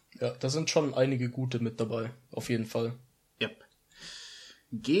sind. Ja, da sind schon einige gute mit dabei. Auf jeden Fall. Yep.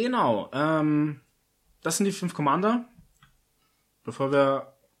 Genau. Das sind die 5 Commander. Bevor wir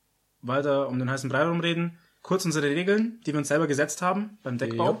weiter um den heißen Brei rumreden, kurz unsere Regeln, die wir uns selber gesetzt haben beim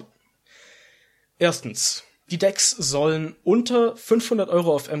Deckbau. Ja. Erstens, die Decks sollen unter 500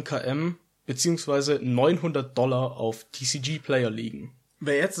 Euro auf MKM beziehungsweise $900 auf TCG Player liegen.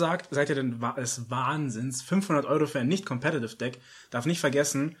 Wer jetzt sagt, seid ihr denn des Wahnsinns, 500 Euro für ein nicht-competitive Deck, darf nicht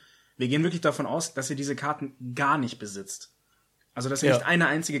vergessen, wir gehen wirklich davon aus, dass ihr diese Karten gar nicht besitzt. Also, dass ihr nicht eine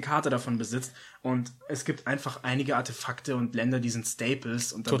einzige Karte davon besitzt. Und es gibt einfach einige Artefakte und Länder, die sind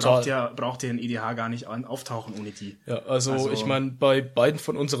Staples. Und da braucht ihr in EDH gar nicht auftauchen ohne die. Ja, also ich meine, bei beiden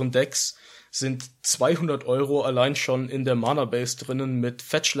von unseren Decks sind 200 Euro allein schon in der Mana-Base drinnen mit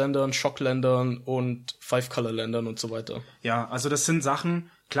Fetch-Ländern, Shock-Ländern und Five-Color-Ländern und so weiter. Ja, also das sind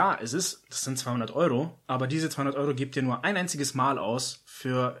Sachen, klar, das sind 200 Euro, aber diese 200 Euro gebt ihr nur ein einziges Mal aus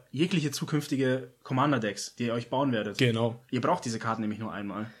für jegliche zukünftige Commander-Decks, die ihr euch bauen werdet. Genau. Ihr braucht diese Karten nämlich nur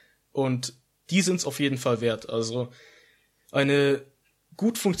einmal. Und die sind's auf jeden Fall wert. Also eine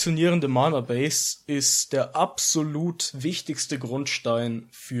gut funktionierende Mana-Base ist der absolut wichtigste Grundstein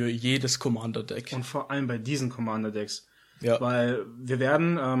für jedes Commander-Deck. Und vor allem bei diesen Commander-Decks. Ja. Weil wir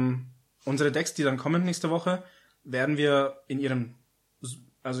werden unsere Decks, die dann kommen nächste Woche, werden wir in ihrem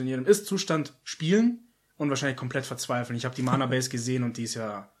also in ihrem Ist-Zustand spielen und wahrscheinlich komplett verzweifeln. Ich habe die Mana-Base gesehen und die ist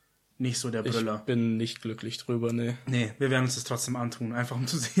ja nicht so der Brüller. Ich bin nicht glücklich drüber, ne. Nee, wir werden uns das trotzdem antun, einfach um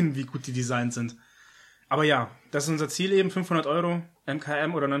zu sehen, wie gut die Designs sind. Aber ja, das ist unser Ziel eben, 500 Euro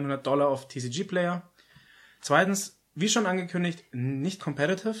MKM oder $900 auf TCG-Player. Zweitens, wie schon angekündigt, nicht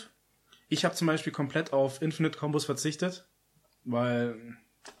competitive. Ich habe zum Beispiel komplett auf Infinite-Kombos verzichtet, weil,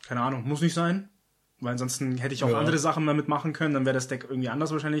 keine Ahnung, muss nicht sein. Weil ansonsten hätte ich auch andere Sachen damit machen können, dann wäre das Deck irgendwie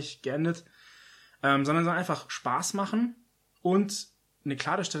anders wahrscheinlich geendet. Sondern einfach Spaß machen und eine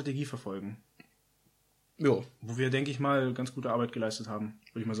klare Strategie verfolgen. Jo. Wo wir, denke ich mal, ganz gute Arbeit geleistet haben,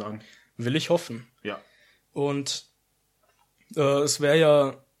 würde ich mal sagen. Will ich hoffen. Ja. Und es wäre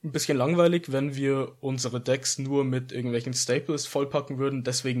ja ein bisschen langweilig, wenn wir unsere Decks nur mit irgendwelchen Staples vollpacken würden.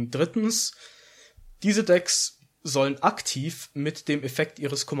 Deswegen drittens, diese Decks sollen aktiv mit dem Effekt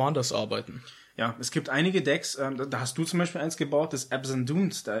ihres Commanders arbeiten. Ja, es gibt einige Decks, da hast du zum Beispiel eins gebaut, das Absent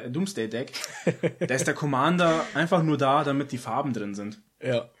Doomsday Deck. Da ist der Commander einfach nur da, damit die Farben drin sind.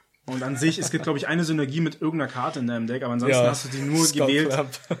 Ja. Und an sich, es gibt, glaube ich, eine Synergie mit irgendeiner Karte in deinem Deck, aber ansonsten hast du die nur gewählt.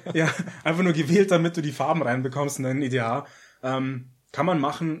 Ja, einfach nur gewählt, damit du die Farben reinbekommst in dein EDH. Kann man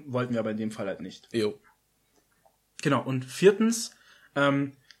machen, wollten wir aber in dem Fall halt nicht. Jo. Genau, und viertens,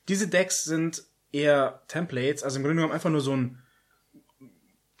 diese Decks sind eher Templates, also im Grunde genommen einfach nur so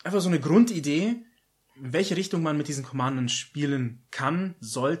eine Grundidee, in welche Richtung man mit diesen Commandern spielen kann,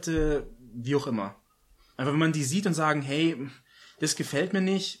 sollte, wie auch immer. Einfach wenn man die sieht und sagen, hey, das gefällt mir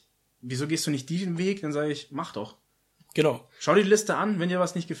nicht, wieso gehst du nicht diesen Weg? Dann sage ich, mach doch. Genau. Schau dir die Liste an, wenn dir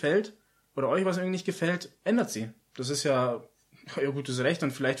was nicht gefällt oder euch was irgendwie nicht gefällt, ändert sie. Das ist ja euer gutes Recht und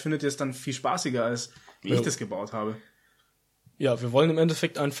vielleicht findet ihr es dann viel spaßiger, als wie ich das gebaut habe. Ja, wir wollen im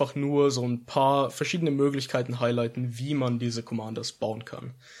Endeffekt einfach nur so ein paar verschiedene Möglichkeiten highlighten, wie man diese Commanders bauen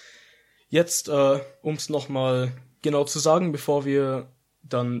kann. Jetzt, um es nochmal genau zu sagen, bevor wir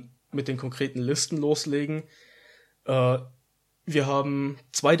dann mit den konkreten Listen loslegen, wir haben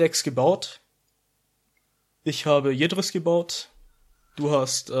 2 Decks gebaut. Ich habe Jedris gebaut. Du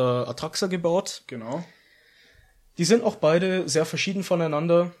hast Atraxa gebaut. Genau. Die sind auch beide sehr verschieden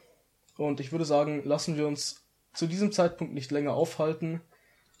voneinander. Und ich würde sagen, lassen wir uns zu diesem Zeitpunkt nicht länger aufhalten.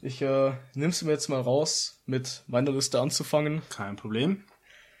 Ich nimm's mir jetzt mal raus, mit meiner Liste anzufangen. Kein Problem.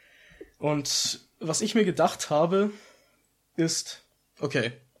 Und was ich mir gedacht habe, ist,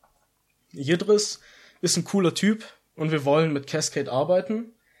 okay, Jedris ist ein cooler Typ und wir wollen mit Cascade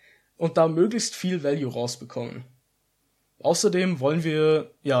arbeiten und da möglichst viel Value rausbekommen. Außerdem wollen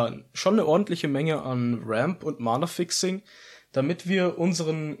wir ja schon eine ordentliche Menge an Ramp und Mana-Fixing, damit wir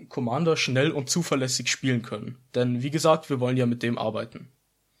unseren Commander schnell und zuverlässig spielen können. Denn wie gesagt, wir wollen ja mit dem arbeiten.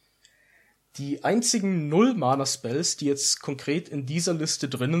 Die einzigen 0-Mana-Spells, die jetzt konkret in dieser Liste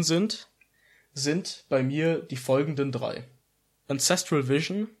drinnen sind bei mir die folgenden 3. Ancestral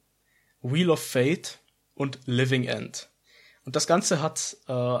Vision, Wheel of Fate und Living End. Und das Ganze hat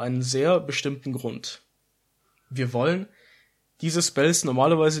einen sehr bestimmten Grund. Wir wollen diese Spells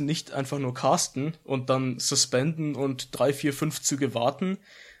normalerweise nicht einfach nur casten und dann suspenden und 3, 4, 5 Züge warten,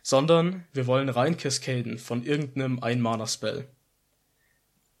 sondern wir wollen rein cascaden von irgendeinem 1-Mana-Spell.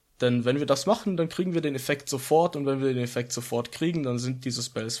 Denn wenn wir das machen, dann kriegen wir den Effekt sofort und wenn wir den Effekt sofort kriegen, dann sind diese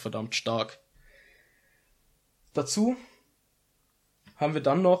Spells verdammt stark. Dazu haben wir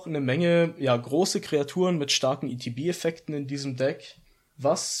dann noch eine Menge große Kreaturen mit starken ETB-Effekten in diesem Deck,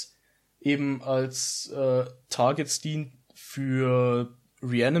 was eben als Targets dient für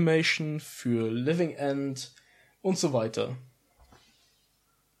Reanimation, für Living End und so weiter.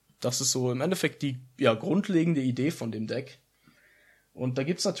 Das ist so im Endeffekt die grundlegende Idee von dem Deck. Und da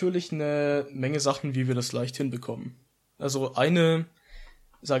gibt's natürlich eine Menge Sachen, wie wir das leicht hinbekommen. Also eine,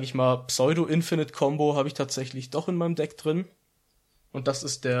 sag ich mal, Pseudo-Infinite-Combo habe ich tatsächlich doch in meinem Deck drin. Und das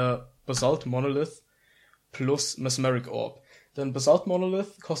ist der Basalt Monolith plus Mesmeric Orb. Denn Basalt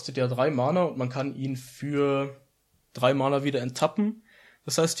Monolith kostet ja 3 Mana und man kann ihn für 3 Mana wieder enttappen.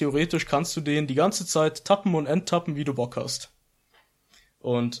 Das heißt, theoretisch kannst du den die ganze Zeit tappen und enttappen, wie du Bock hast.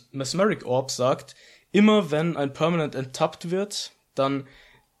 Und Mesmeric Orb sagt, immer wenn ein Permanent enttappt wird, dann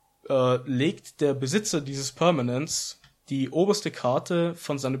legt der Besitzer dieses Permanents die oberste Karte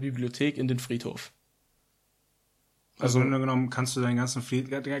von seiner Bibliothek in den Friedhof. Also im Grunde genommen kannst du deine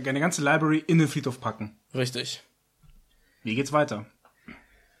ganze Library in den Friedhof packen. Richtig. Wie geht's weiter?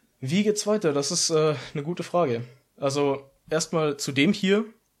 Wie geht's weiter? Das ist eine gute Frage. Also erstmal zu dem hier.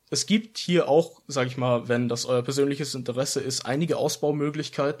 Es gibt hier auch, sag ich mal, wenn das euer persönliches Interesse ist, einige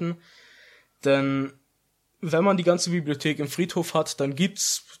Ausbaumöglichkeiten. Denn wenn man die ganze Bibliothek im Friedhof hat, dann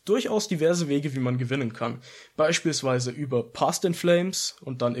gibt's durchaus diverse Wege, wie man gewinnen kann. Beispielsweise über Past in Flames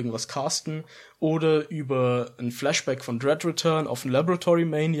und dann irgendwas casten oder über ein Flashback von Dread Return auf einen Laboratory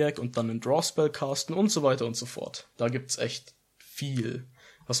Maniac und dann einen Drawspell casten und so weiter und so fort. Da gibt's echt viel,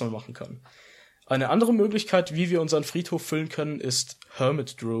 was man machen kann. Eine andere Möglichkeit, wie wir unseren Friedhof füllen können, ist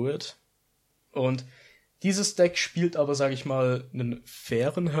Hermit Druid. Und dieses Deck spielt aber, sage ich mal, einen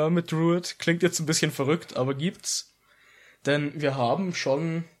fairen Hermit Druid. Klingt jetzt ein bisschen verrückt, aber gibt's. Denn wir haben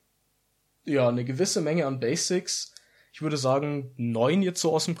schon eine gewisse Menge an Basics. Ich würde sagen 9 jetzt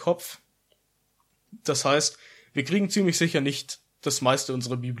so aus dem Kopf. Das heißt, wir kriegen ziemlich sicher nicht das meiste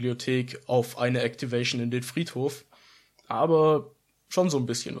unserer Bibliothek auf eine Activation in den Friedhof. Aber schon so ein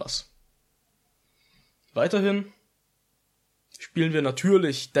bisschen was. Weiterhin spielen wir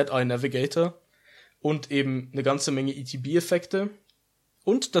natürlich Deadeye Navigator und eben eine ganze Menge ETB-Effekte.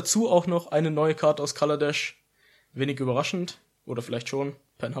 Und dazu auch noch eine neue Karte aus Color Dash. Wenig überraschend. Oder vielleicht schon.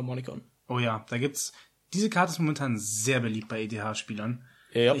 Panharmonicon. Oh ja, diese Karte ist momentan sehr beliebt bei EDH-Spielern.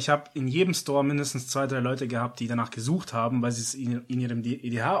 Ja. Ich habe in jedem Store mindestens 2, 3 Leute gehabt, die danach gesucht haben, weil sie es in ihrem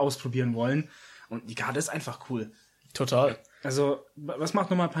EDH ausprobieren wollen. Und die Karte ist einfach cool. Total. Also, was macht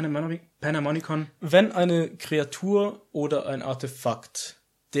nochmal Panharmonicon? Wenn eine Kreatur oder ein Artefakt,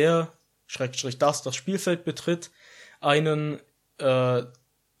 das Spielfeld betritt, eine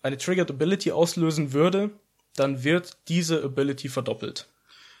Triggered Ability auslösen würde, dann wird diese Ability verdoppelt.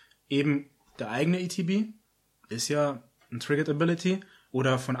 Eben der eigene ETB ist ja ein Triggered Ability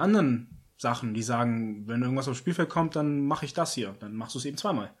oder von anderen Sachen, die sagen, wenn irgendwas aufs Spielfeld kommt, dann mache ich das hier. Dann machst du es eben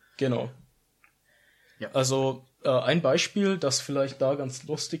zweimal. Genau. Ja. Also ein Beispiel, das vielleicht da ganz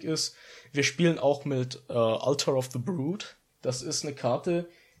lustig ist, wir spielen auch mit Altar of the Brood. Das ist eine Karte,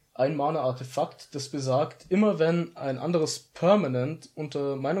 ein Mana-Artefakt, das besagt, immer wenn ein anderes Permanent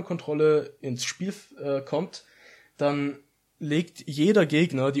unter meiner Kontrolle ins Spiel kommt, dann legt jeder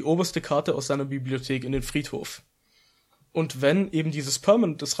Gegner die oberste Karte aus seiner Bibliothek in den Friedhof. Und wenn eben dieses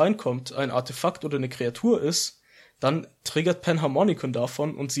Permanent, das reinkommt, ein Artefakt oder eine Kreatur ist, dann triggert Panharmonicon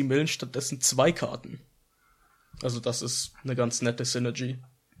davon und sie millen stattdessen 2 Karten. Also das ist eine ganz nette Synergy.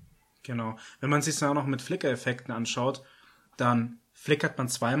 Genau. Wenn man sich dann auch noch mit Flicker-Effekten anschaut, dann flickert man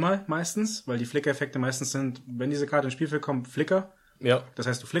zweimal meistens, weil die Flicker-Effekte meistens sind, wenn diese Karte ins Spielfeld kommt, Flicker. Ja. Das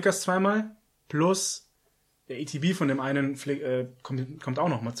heißt, du flickerst zweimal, plus der ETB von dem einen kommt auch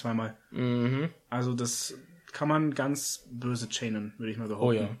noch mal zweimal. Mhm. Also das kann man ganz böse chainen, würde ich mal behaupten.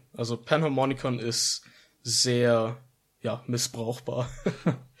 Oh ja. Also Panharmonicon ist sehr, missbrauchbar.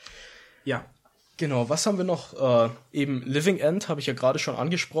 Ja. Genau, was haben wir noch? Eben Living End habe ich ja gerade schon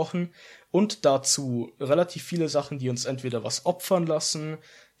angesprochen. Und dazu relativ viele Sachen, die uns entweder was opfern lassen,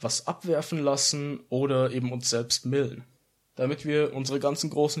 was abwerfen lassen oder eben uns selbst millen. Damit wir unsere ganzen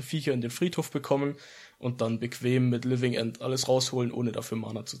großen Viecher in den Friedhof bekommen und dann bequem mit Living End alles rausholen, ohne dafür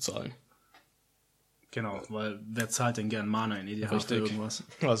Mana zu zahlen. Genau, weil wer zahlt denn gern Mana in EDH für irgendwas?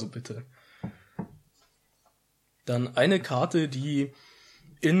 Also bitte. Dann eine Karte, die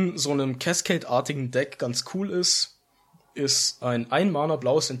in so einem Cascade-artigen Deck ganz cool ist ein 1-Mana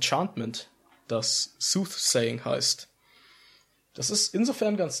blaues Enchantment, das Soothsaying heißt. Das ist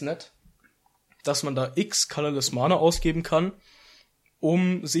insofern ganz nett, dass man da x Colorless Mana ausgeben kann,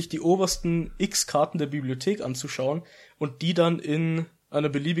 um sich die obersten x Karten der Bibliothek anzuschauen und die dann in einer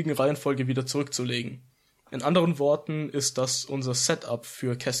beliebigen Reihenfolge wieder zurückzulegen. In anderen Worten ist das unser Setup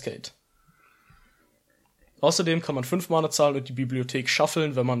für Cascade. Außerdem kann man 5 Mana zahlen und die Bibliothek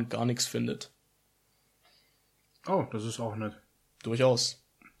shuffeln, wenn man gar nichts findet. Oh, das ist auch nett. Durchaus.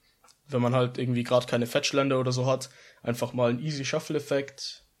 Wenn man halt irgendwie gerade keine Fetchländer oder so hat, einfach mal einen Easy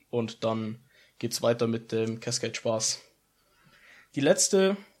Shuffle-Effekt und dann geht's weiter mit dem Cascade-Spaß. Die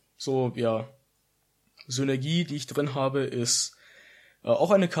letzte, Synergie, die ich drin habe, ist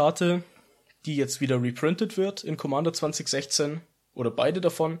auch eine Karte, die jetzt wieder reprintet wird in Commander 2016, oder beide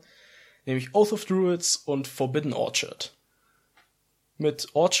davon, nämlich Oath of Druids und Forbidden Orchard. Mit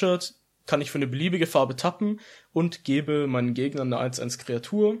Orchard kann ich für eine beliebige Farbe tappen und gebe meinen Gegnern eine 1/1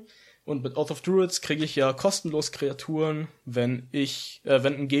 Kreatur. Und mit Oath of Druids kriege ich ja kostenlos Kreaturen, wenn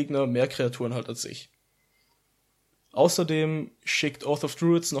ein Gegner mehr Kreaturen hat als ich. Außerdem schickt Oath of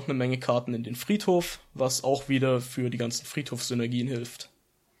Druids noch eine Menge Karten in den Friedhof, was auch wieder für die ganzen Friedhofssynergien hilft.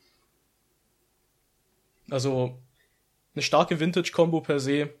 Also eine starke Vintage-Kombo per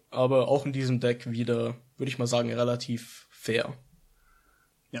se, aber auch in diesem Deck wieder, würde ich mal sagen, relativ fair.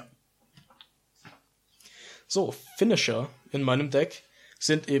 Ja. So, Finisher in meinem Deck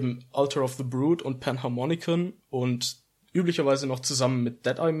sind eben Altar of the Brood und Panharmonicon und üblicherweise noch zusammen mit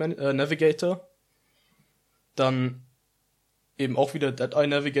Deadeye Navigator. Dann eben auch wieder Deadeye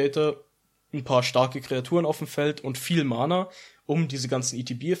Navigator ein paar starke Kreaturen auf dem Feld und viel Mana, um diese ganzen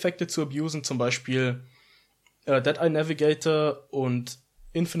ETB-Effekte zu abusen, zum Beispiel Deadeye Navigator und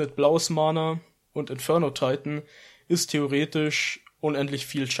Infinite Blaues Mana und Inferno Titan ist theoretisch unendlich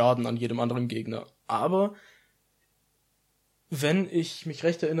viel Schaden an jedem anderen Gegner. Aber wenn ich mich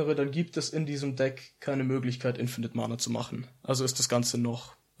recht erinnere, dann gibt es in diesem Deck keine Möglichkeit, Infinite Mana zu machen. Also ist das Ganze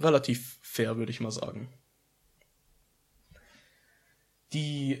noch relativ fair, würde ich mal sagen.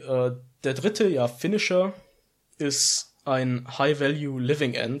 Der dritte, Finisher ist ein High-Value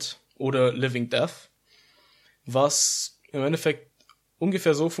Living End oder Living Death, was im Endeffekt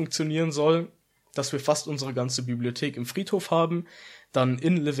ungefähr so funktionieren soll, dass wir fast unsere ganze Bibliothek im Friedhof haben, dann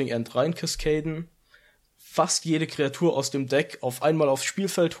in Living End rein cascaden, fast jede Kreatur aus dem Deck auf einmal aufs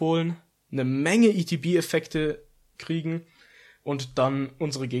Spielfeld holen, eine Menge ETB-Effekte kriegen und dann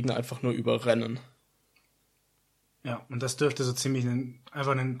unsere Gegner einfach nur überrennen. Ja, und das dürfte so ziemlich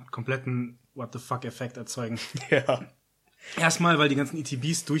einfach einen kompletten What-the-fuck-Effekt erzeugen. Ja. Erstmal, weil die ganzen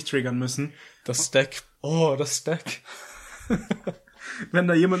ETBs durchtriggern müssen. Das Stack. Wenn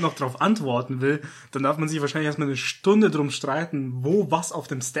da jemand noch drauf antworten will, dann darf man sich wahrscheinlich erstmal eine Stunde drum streiten, wo was auf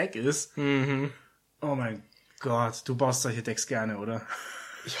dem Stack ist. Mhm. Oh mein Gott, du baust solche Decks gerne, oder?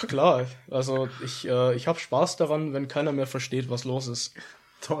 Ja, klar. Also ich hab Spaß daran, wenn keiner mehr versteht, was los ist.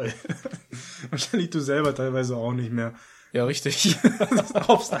 Toll. Wahrscheinlich du selber teilweise auch nicht mehr. Ja, richtig. Du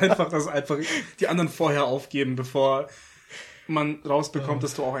hoffst einfach, dass einfach die anderen vorher aufgeben, bevor man rausbekommt,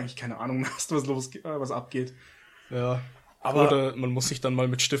 dass du auch eigentlich keine Ahnung hast, was abgeht. Ja. Oder man muss sich dann mal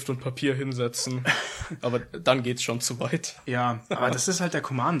mit Stift und Papier hinsetzen. Aber dann geht's schon zu weit. Ja, aber das ist halt der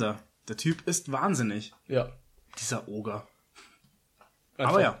Commander. Der Typ ist wahnsinnig. Ja. Dieser Ogre.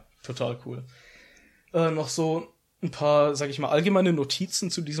 Einfach aber ja. Total cool. Noch so ein paar, sag ich mal, allgemeine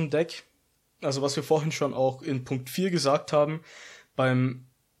Notizen zu diesem Deck. Also was wir vorhin schon auch in Punkt 4 gesagt haben,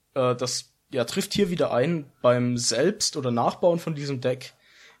 das trifft hier wieder ein, beim Selbst- oder Nachbauen von diesem Deck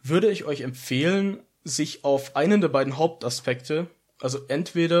würde ich euch empfehlen, sich auf einen der beiden Hauptaspekte, also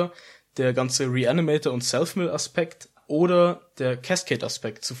entweder der ganze Reanimator- und Self-Mill-Aspekt oder der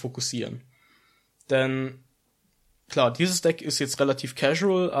Cascade-Aspekt zu fokussieren. Denn klar, dieses Deck ist jetzt relativ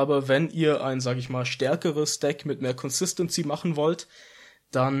casual, aber wenn ihr ein, sag ich mal, stärkeres Deck mit mehr Consistency machen wollt,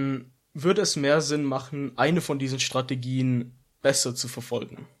 dann würde es mehr Sinn machen, eine von diesen Strategien besser zu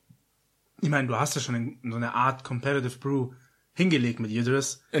verfolgen. Ich meine, du hast ja schon so eine Art Competitive Brew hingelegt mit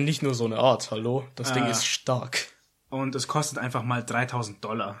Yidris. Nicht nur so eine Art, hallo? Das Ding ist stark. Und es kostet einfach mal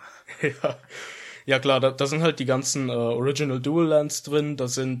 $3.000. Ja klar, da sind halt die ganzen Original Dual Lands drin, da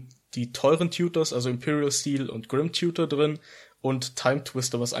sind die teuren Tutors, also Imperial Steel und Grim Tutor drin und Time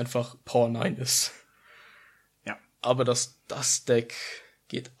Twister, was einfach Power 9 ist. Ja. Aber das Deck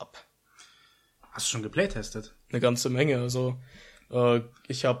geht ab. Hast du schon geplaytestet? Eine ganze Menge, also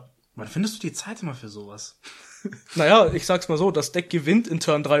ich habe... Wann findest du die Zeit immer für sowas? Naja, ich sag's mal so, das Deck gewinnt in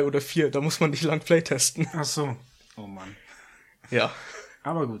Turn 3 oder 4, da muss man nicht lang playtesten. Ach so. Oh Mann. Ja.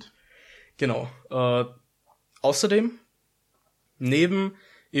 Aber gut. Genau. Außerdem, neben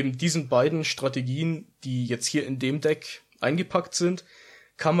eben diesen beiden Strategien, die jetzt hier in dem Deck eingepackt sind,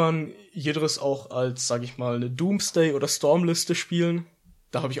 kann man Yidris auch als, sag ich mal, eine Doomsday- oder Stormliste spielen.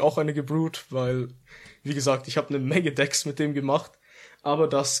 Da habe ich auch eine gebrewt, weil, wie gesagt, ich habe eine Menge Decks mit dem gemacht. Aber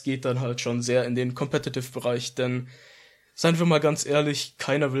das geht dann halt schon sehr in den Competitive-Bereich, denn, seien wir mal ganz ehrlich,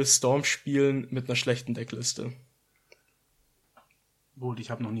 keiner will Storm spielen mit einer schlechten Deckliste. Gut,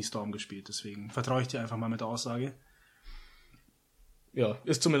 ich habe noch nie Storm gespielt, deswegen vertraue ich dir einfach mal mit der Aussage. Ja,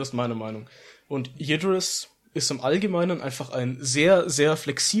 ist zumindest meine Meinung. Und Yidris ist im Allgemeinen einfach ein sehr, sehr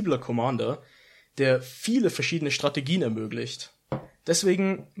flexibler Commander, der viele verschiedene Strategien ermöglicht.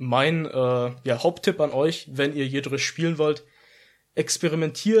 Deswegen mein Haupttipp an euch, wenn ihr Yidris spielen wollt,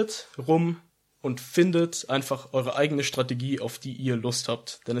 experimentiert rum und findet einfach eure eigene Strategie, auf die ihr Lust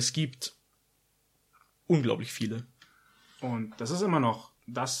habt. Denn es gibt unglaublich viele. Und das ist immer noch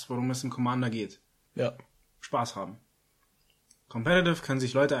das, worum es im Commander geht. Ja. Spaß haben. Competitive können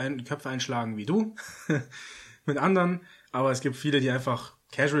sich Leute Köpfe einschlagen wie du mit anderen, aber es gibt viele, die einfach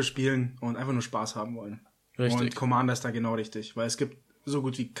casual spielen und einfach nur Spaß haben wollen. Richtig. Und Commander ist da genau richtig, weil es gibt so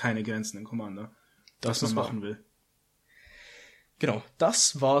gut wie keine Grenzen in Commander, was man machen will. Genau,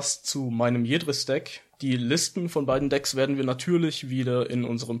 das war's zu meinem Yidris-Deck. Die Listen von beiden Decks werden wir natürlich wieder in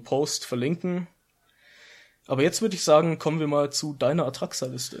unserem Post verlinken. Aber jetzt würde ich sagen, kommen wir mal zu deiner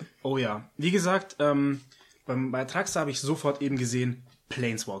Atraxa-Liste. Oh ja, wie gesagt, bei Atraxa habe ich sofort eben gesehen,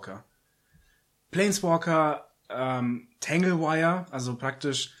 Planeswalker. Tanglewire, also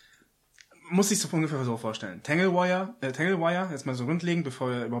praktisch, muss ich so ungefähr so vorstellen. Tanglewire, jetzt mal so grundlegend, bevor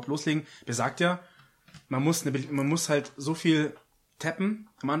wir überhaupt loslegen, besagt ja, man muss halt so viel tappen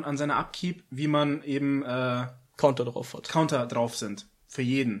an seiner Upkeep, wie man eben Counter drauf hat. Counter drauf sind. Für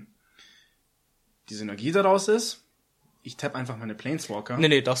jeden. Die Synergie daraus ist, ich tapp einfach meine Planeswalker.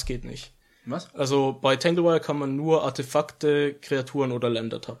 Nee, das geht nicht. Was? Also bei Tanglewire kann man nur Artefakte, Kreaturen oder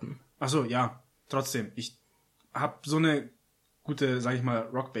Länder tappen. Ach so, ja. Trotzdem. Ich hab so eine gute, sag ich mal,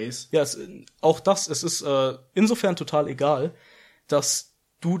 Rockbase. Ja, es ist insofern total egal, dass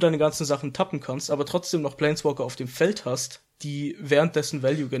du deine ganzen Sachen tappen kannst, aber trotzdem noch Planeswalker auf dem Feld hast, die währenddessen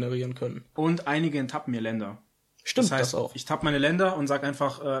Value generieren können. Und einige enttappen mir Länder. Stimmt, Das heißt, das auch. ich tapp meine Länder und sag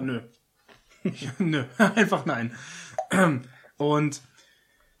einfach, nö. Nö, einfach nein. Und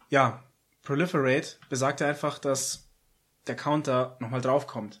ja, Proliferate besagt ja einfach, dass der Counter nochmal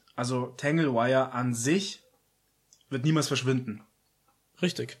draufkommt. Also Tanglewire an sich wird niemals verschwinden.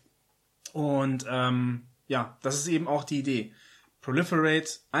 Richtig. Und ja, das ist eben auch die Idee.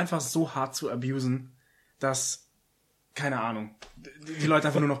 Proliferate einfach so hart zu abusen, dass, keine Ahnung, die Leute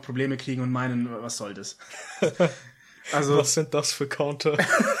einfach nur noch Probleme kriegen und meinen, was soll das? Also, was sind das für Counter?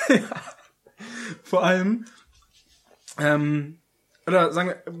 vor allem, oder sagen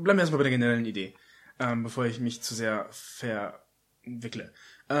wir, bleiben wir erstmal bei der generellen Idee, bevor ich mich zu sehr verwickle.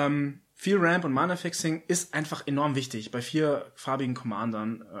 Viel Ramp und Mana-Fixing ist einfach enorm wichtig bei 4farbigen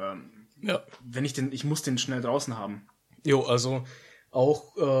Commandern. Ja. Ich muss den schnell draußen haben. Jo, also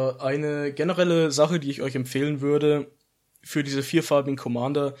auch eine generelle Sache, die ich euch empfehlen würde für diese 4farbigen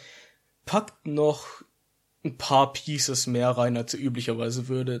Commander, packt noch ein paar Pieces mehr rein, als ihr üblicherweise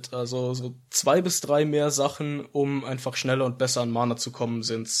würdet. Also so 2 bis 3 mehr Sachen, um einfach schneller und besser an Mana zu kommen,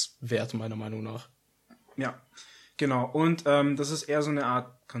 sind's wert, meiner Meinung nach. Ja, genau. Und das ist eher so eine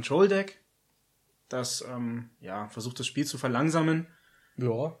Art Control-Deck, das versucht das Spiel zu verlangsamen.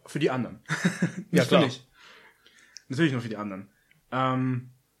 Ja. Für die anderen. Ja, klar. Natürlich nur für die anderen.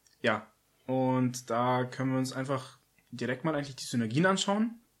 Ja, und da können wir uns einfach direkt mal eigentlich die Synergien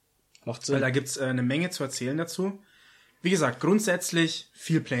anschauen. Macht Sinn. Weil da gibt's eine Menge zu erzählen dazu. Wie gesagt, grundsätzlich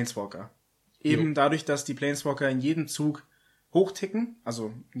viel Planeswalker. Eben dadurch, dass die Planeswalker in jedem Zug hochticken,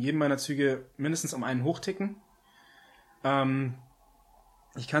 also in jedem meiner Züge mindestens um einen hochticken.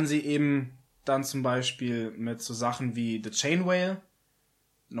 Ich kann sie eben dann zum Beispiel mit so Sachen wie The Chain Whale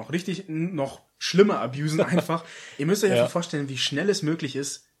noch schlimmer abusen einfach. Ihr müsst euch einfach vorstellen, wie schnell es möglich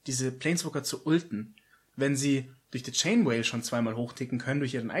ist, diese Planeswalker zu ulten, wenn sie durch die Chain Whale schon 2-mal hochticken können,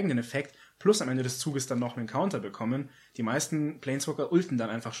 durch ihren eigenen Effekt, plus am Ende des Zuges dann noch einen Counter bekommen. Die meisten Planeswalker ulten dann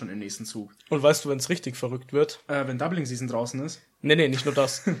einfach schon im nächsten Zug. Und weißt du, wenn es richtig verrückt wird? Wenn Doubling Season draußen ist? Nee, nicht nur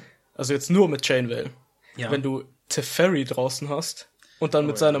das. Also jetzt nur mit Chainveil. Ja. Wenn du Teferi draußen hast und dann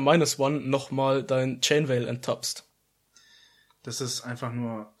mit seiner -1 nochmal dein Chainveil enttappst. Das ist einfach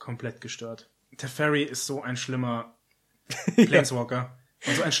nur komplett gestört. Teferi ist so ein schlimmer Planeswalker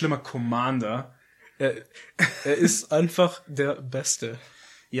und so ein schlimmer Commander. Er ist einfach der Beste.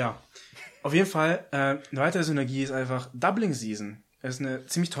 Ja, auf jeden Fall, eine weitere Synergie ist einfach Doubling Season. Es ist eine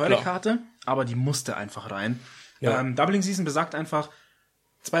ziemlich teure Karte, aber die musste einfach rein. Ja. Doubling Season besagt einfach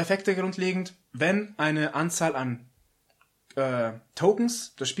 2 Effekte grundlegend. Wenn eine Anzahl an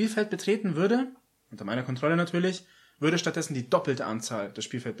Tokens das Spielfeld betreten würde, unter meiner Kontrolle natürlich, würde stattdessen die doppelte Anzahl das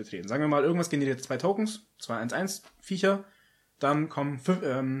Spielfeld betreten. Sagen wir mal, irgendwas generiert 2 Tokens, 2 1/1 Viecher, dann kommen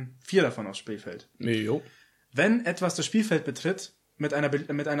 4 davon aufs Spielfeld. Jo. Wenn etwas das Spielfeld betritt, mit einer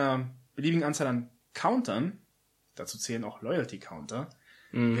beliebigen Anzahl an Countern, dazu zählen auch Loyalty-Counter,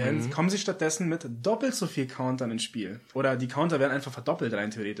 kommen sie stattdessen mit doppelt so viel Countern ins Spiel. Oder die Counter werden einfach verdoppelt rein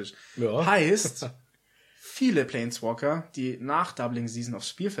theoretisch. Ja. Heißt, viele Planeswalker, die nach Doubling Season aufs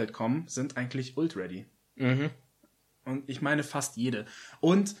Spielfeld kommen, sind eigentlich ult-ready. Und ich meine fast jede.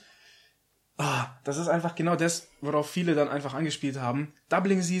 Und das ist einfach genau das, worauf viele dann einfach angespielt haben.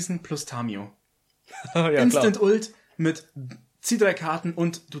 Doubling Season plus Tamio. Ja, Instant klar. Ult mit zieh 3 Karten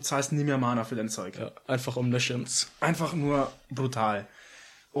und du zahlst nie mehr Mana für dein Zeug. Ja, einfach Omniscience. Einfach nur brutal.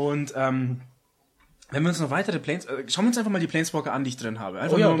 Und wenn wir uns noch weitere schauen wir uns einfach mal die Planeswalker an, die ich drin habe.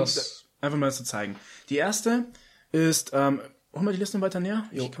 Einfach einfach mal zu zeigen. Die erste ist, holen wir die Liste noch weiter näher?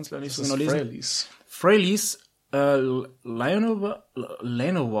 Ich kann es leider nicht so genau lesen. Freyleys Llanowar,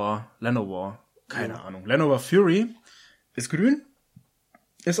 keine Ahnung. Llanowar Fury ist grün,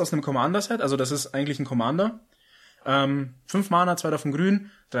 ist aus einem Commander-Set, also das ist eigentlich ein Commander. 5 Mana, 2 davon grün,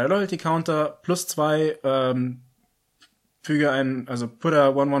 3 Loyalty-Counter, plus 2, füge put a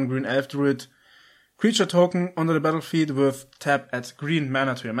 1/1 Green Elf Druid Creature Token onto the battlefield with tap at green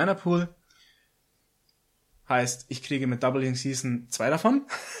mana to your mana pool. Heißt, ich kriege mit Doubling Season 2 davon.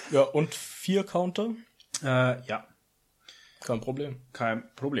 Ja, und 4 Counter? Ja. Kein Problem.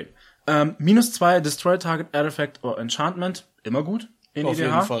 -2 Destroy Target Artifact or Enchantment. Immer gut in Auf EDH.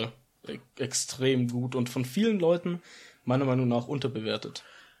 jeden Fall. Extrem gut. Und von vielen Leuten meiner Meinung nach unterbewertet.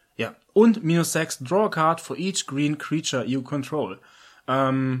 Ja. Und -6, draw a card for each green creature you control.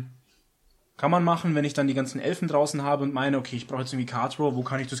 Kann man machen, wenn ich dann die ganzen Elfen draußen habe und meine, okay, ich brauche jetzt irgendwie Card Draw, wo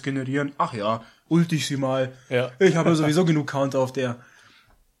kann ich das generieren? Ach ja, ult ich sie mal. Ja. Ich habe sowieso genug Counter auf der.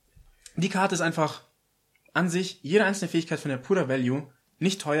 Die Karte ist einfach an sich, jede einzelne Fähigkeit von der purer Value,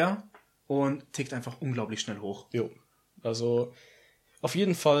 nicht teuer und tickt einfach unglaublich schnell hoch. Jo. Also auf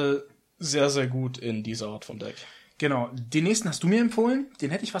jeden Fall sehr, sehr gut in dieser Art von Deck. Genau, den nächsten hast du mir empfohlen, den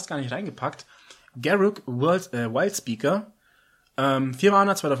hätte ich fast gar nicht reingepackt. Garruk Wildspeaker. 4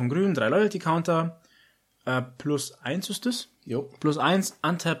 Mana, 2 davon grün, 3 Loyalty Counter, +1 ist es. Jo. +1,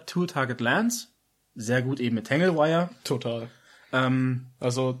 Untap 2 Target Lands. Sehr gut eben mit Tanglewire. Total.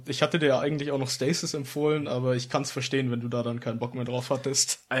 Also ich hatte dir ja eigentlich auch noch Stasis empfohlen, aber ich kann es verstehen, wenn du da dann keinen Bock mehr drauf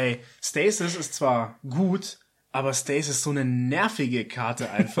hattest. Ey, Stasis ist zwar gut, aber Stasis ist so eine nervige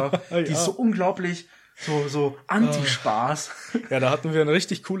Karte einfach. Ja. Die ist so unglaublich, so Anti-Spaß. Ja, da hatten wir ein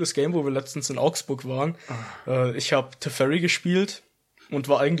richtig cooles Game, wo wir letztens in Augsburg waren. Ich habe Teferi gespielt und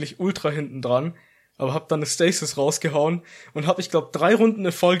war eigentlich ultra hinten dran, aber hab dann eine Stasis rausgehauen und hab, ich glaube, 3 Runden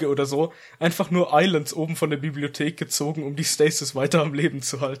in Folge oder so einfach nur Islands oben von der Bibliothek gezogen, um die Stasis weiter am Leben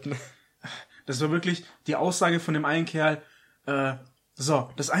zu halten. Das war wirklich die Aussage von dem einen Kerl, so,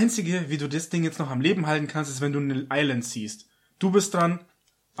 das Einzige, wie du das Ding jetzt noch am Leben halten kannst, ist, wenn du eine Island ziehst. Du bist dran,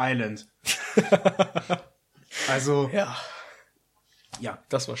 Island. Also, ja,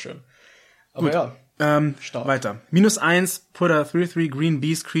 das war schön. Aber gut. ja, Stark. Weiter. -1, put a 3/3 Green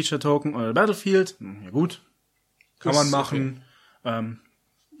Beast Creature Token on the Battlefield. Ja gut. Kann man machen. Okay.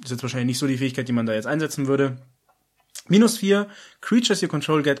 Ist jetzt wahrscheinlich nicht so die Fähigkeit, die man da jetzt einsetzen würde. -4, Creatures you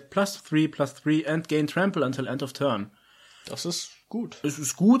control get +3/+3 and gain Trample until end of turn. Das ist gut. Es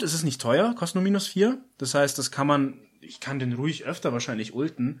ist gut, es ist nicht teuer, kostet nur -4. Das heißt, ich kann den ruhig öfter wahrscheinlich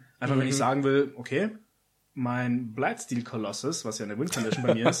ulten. Einfach wenn ich sagen will, okay, mein Blightsteel Colossus, was ja eine Win Condition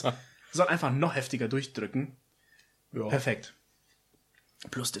bei mir ist, soll einfach noch heftiger durchdrücken. Ja. Perfekt.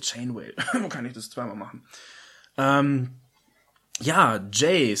 Plus der Chain Whale. Wo kann ich das zweimal machen? Ja,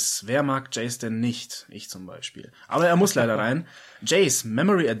 Jace. Wer mag Jace denn nicht? Ich zum Beispiel. Aber er muss leider rein. Jace,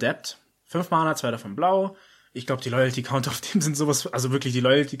 Memory Adept. 5 Mana, 2 davon blau. Ich glaube, die Loyalty-Counter auf dem sind sowas, also wirklich die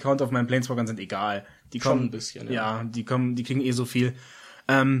Loyalty-Counter auf meinen Planeswalkern sind egal. Die kommen, schon ein bisschen, ja. Die kriegen eh so viel.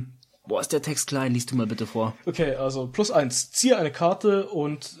 Ist der Text klein? Liest du mal bitte vor. Okay, also +1. Ziehe eine Karte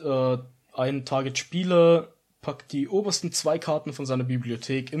und ein Target-Spieler packt die obersten 2 Karten von seiner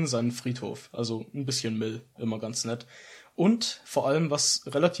Bibliothek in seinen Friedhof. Also ein bisschen Mill, immer ganz nett. Und vor allem, was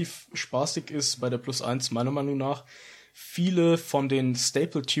relativ spaßig ist bei der +1, meiner Meinung nach, viele von den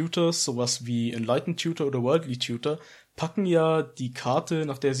Staple Tutors, sowas wie Enlightened Tutor oder Worldly Tutor, packen ja die Karte,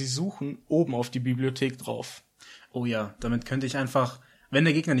 nach der sie suchen, oben auf die Bibliothek drauf. Oh ja, damit könnte ich einfach, wenn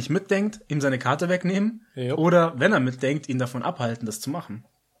der Gegner nicht mitdenkt, ihm seine Karte wegnehmen. Ja. Oder, wenn er mitdenkt, ihn davon abhalten, das zu machen.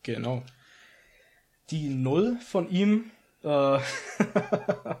 Genau. Die 0 von ihm,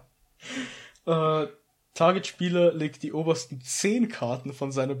 Target-Spieler legt die obersten 10 Karten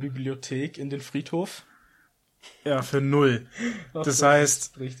von seiner Bibliothek in den Friedhof. Ja, für 0. Ach, das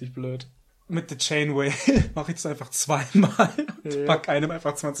heißt, richtig blöd. Mit der Chain Whale mache ich das einfach zweimal und pack einem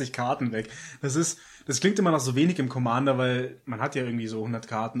einfach 20 Karten weg. Das klingt immer noch so wenig im Commander, weil man hat ja irgendwie so 100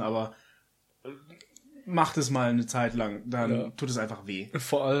 Karten, aber macht es mal eine Zeit lang, dann tut es einfach weh.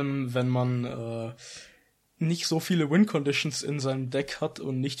 Vor allem, wenn man nicht so viele Win-Conditions in seinem Deck hat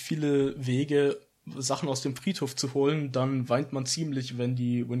und nicht viele Wege, Sachen aus dem Friedhof zu holen, dann weint man ziemlich, wenn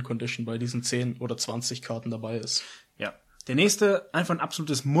die Win-Condition bei diesen 10 oder 20 Karten dabei ist. Ja. Der nächste, einfach ein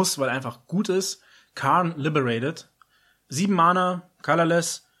absolutes Muss, weil er einfach gut ist. Karn Liberated. 7 Mana,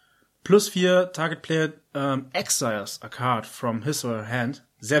 colorless, +4, Target Player exiles a card from his or her hand.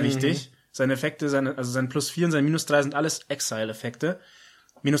 Sehr wichtig. Seine Effekte, sein +4 und sein -3 sind alles Exile-Effekte.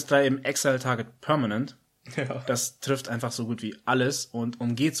 -3 eben Exile Target Permanent. Ja. Das trifft einfach so gut wie alles und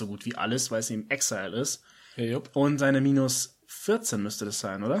umgeht so gut wie alles, weil es eben Exile ist. Ja, und seine -14 müsste das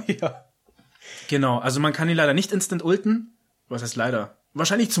sein, oder? Ja. Genau, also man kann ihn leider nicht instant ulten. Was heißt leider?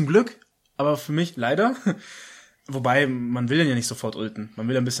 Wahrscheinlich zum Glück, aber für mich leider. Wobei, man will ihn ja nicht sofort ulten. Man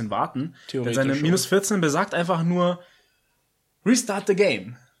will ein bisschen warten. Theoretisch Seine schon. -14 besagt einfach nur Restart the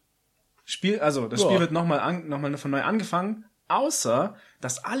game. Spiel wird nochmal von neu angefangen, außer,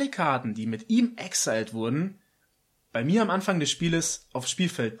 dass alle Karten, die mit ihm exiled wurden, bei mir am Anfang des Spieles aufs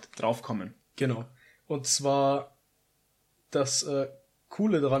Spielfeld draufkommen. Genau. Und zwar, das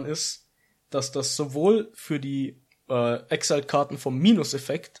Coole daran ist, dass das sowohl für die Exiled-Karten vom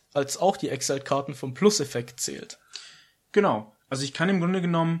Minus-Effekt als auch die Exiled-Karten vom Plus-Effekt zählt. Genau. Also ich kann im Grunde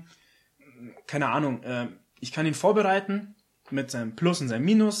genommen, keine Ahnung, ich kann ihn vorbereiten mit seinem Plus und seinem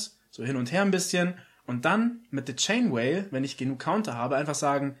Minus, so hin und her ein bisschen. Und dann mit der Chain Whale, wenn ich genug Counter habe, einfach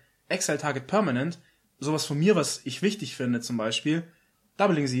sagen, Exile Target Permanent, sowas von mir, was ich wichtig finde zum Beispiel,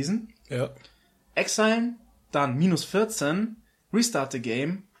 Doubling Season, Ja. Exilen, dann minus 14, Restart the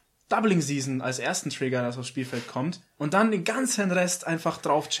Game, Doubling Season als ersten Trigger, das aufs Spielfeld kommt, und dann den ganzen Rest einfach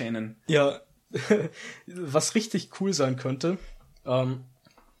draufchainen. Ja, was richtig cool sein könnte,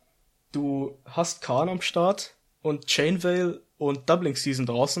 du hast Khan am Start und Chainveil und Doubling Season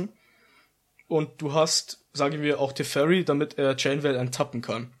draußen und du hast, sagen wir, auch Teferi, damit er Chainveil enttappen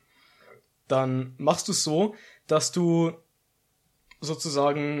kann. Dann machst du es so, dass du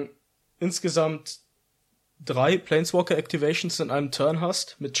sozusagen insgesamt 3 Planeswalker Activations in einem Turn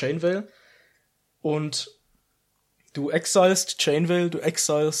hast mit Chainveil und du exilest Chainveil, du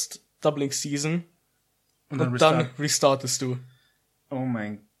exilest Doubling Season und dann restartest du. Oh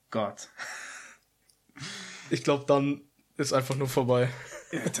mein Gott. Ich glaube, dann ist einfach nur vorbei.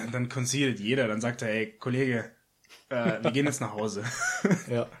 Ja, dann conceded jeder, dann sagt er, ey, Kollege, wir gehen jetzt nach Hause.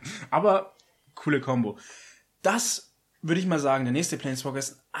 Ja. Aber coole Combo. Das würde ich mal sagen, der nächste Planeswalker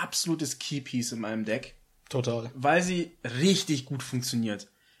ist ein absolutes Keypiece in meinem Deck, Total. weil sie richtig gut funktioniert.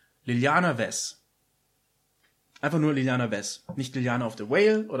 Liliana Vess. Einfach nur Liliana Vess. Nicht Liliana of the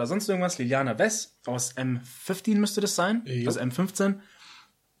Whale oder sonst irgendwas. Liliana Vess aus M15 müsste das sein. Jo. Also M15.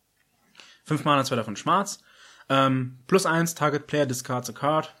 5 Mana, 2 davon schwarz. +1, Target Player discards a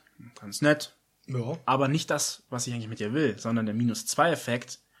card. Ganz nett. Ja. Aber nicht das, was ich eigentlich mit dir will, sondern der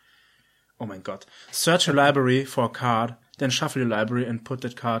 -2-Effekt. Oh mein Gott. Search your library for a card, then shuffle your library and put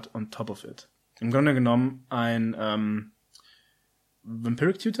that card on top of it. Im Grunde genommen ein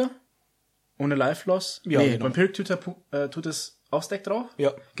Vampiric Tutor? Ohne Life Loss? Ja, nee, genau. Vampiric Tutor tut es aufs Deck drauf?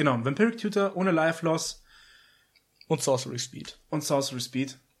 Ja. Genau, Vampiric Tutor ohne Life Loss Und Sorcery Speed. und Sorcery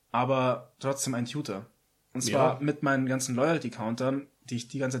Speed, aber trotzdem ein Tutor. Und zwar mit meinen ganzen Loyalty-Countern, die ich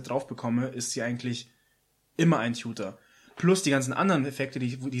die ganze Zeit drauf bekomme, ist sie eigentlich immer ein Tutor. Plus die ganzen anderen Effekte,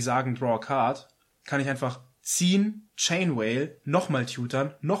 die sagen Draw a Card, kann ich einfach ziehen, Chain Whale, nochmal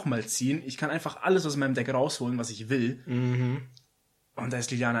tutern, nochmal ziehen. Ich kann einfach alles aus meinem Deck rausholen, was ich will. Mhm. Und da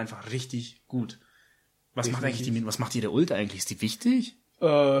ist Liliana einfach richtig gut. Was Definitiv. macht eigentlich was macht ihre Ult eigentlich? Ist die wichtig?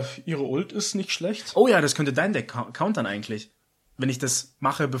 Ihre Ult ist nicht schlecht. Oh ja, das könnte dein Deck countern eigentlich. Wenn ich das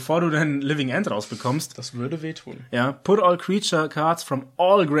mache, bevor du dein Living End rausbekommst. Das würde wehtun. Ja, put all creature cards from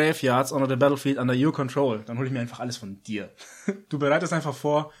all graveyards on the battlefield under your control. Dann hole ich mir einfach alles von dir. Du bereitest einfach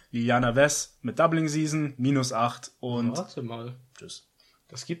vor, Liliana Vess mit Doubling Season, -8 und Warte mal. tschüss.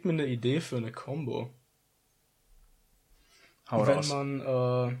 Das gibt mir eine Idee für eine Combo. Hau Wenn raus. man,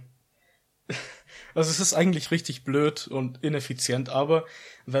 also es ist eigentlich richtig blöd und ineffizient, aber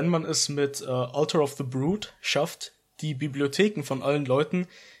wenn man es mit Altar of the Brood schafft, die Bibliotheken von allen Leuten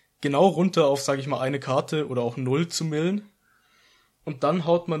genau runter auf, sage ich mal, eine Karte oder auch 0 zu millen, und dann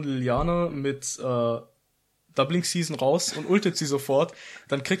haut man Liliana mit Doubling Season raus und ultet sie sofort,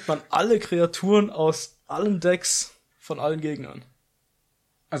 dann kriegt man alle Kreaturen aus allen Decks von allen Gegnern.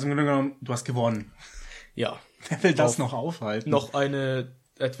 Also im Grunde genommen, du hast gewonnen. Ja, Wer will das Auf- noch aufhalten? noch eine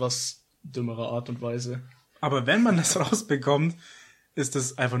etwas dümmere Art und Weise. Aber wenn man das rausbekommt, ist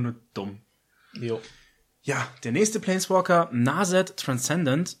das einfach nur dumm. Jo. Ja, der nächste Planeswalker, Nazet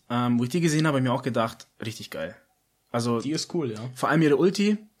Transcendent, wo ich die gesehen habe, habe ich mir auch gedacht, richtig geil. Also Die ist cool, ja. vor allem ihre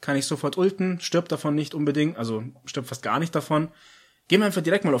Ulti, kann ich sofort ulten, stirbt davon nicht unbedingt, also stirbt fast gar nicht davon. Gehen wir einfach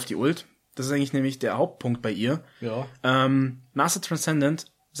direkt mal auf die Ult. Das ist eigentlich nämlich der Hauptpunkt bei ihr. Ja. Nazet Transcendent,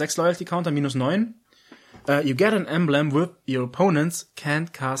 6 Loyalty Counter, -9. You get an emblem with your opponents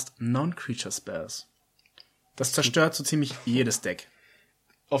can't cast non-creature spells. Das zerstört so ziemlich jedes Deck.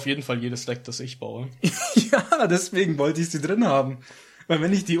 Auf jeden Fall jedes Deck, das ich baue. Ja, deswegen wollte ich sie drin haben. Weil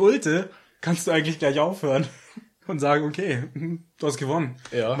wenn ich die ulte, kannst du eigentlich gleich aufhören und sagen, okay, du hast gewonnen.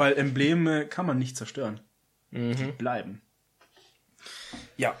 Ja. Weil Embleme kann man nicht zerstören. Die bleiben.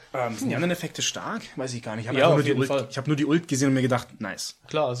 Ja, sind die anderen Effekte stark? Weiß ich gar nicht. Ich habe Ja, einfach auf jeden Ult, Fall. ich habe nur die Ult gesehen und mir gedacht, nice.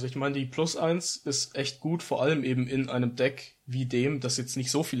 Klar, also ich meine, die +1 ist echt gut, vor allem eben in einem Deck wie dem, das jetzt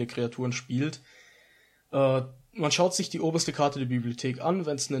nicht so viele Kreaturen spielt. Man schaut sich die oberste Karte der Bibliothek an.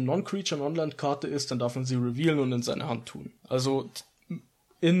 Wenn es eine Non-Creature, Non-Land-Karte ist, dann darf man sie revealen und in seine Hand tun. Also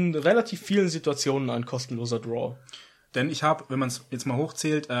in relativ vielen Situationen ein kostenloser Draw. Denn ich habe, wenn man es jetzt mal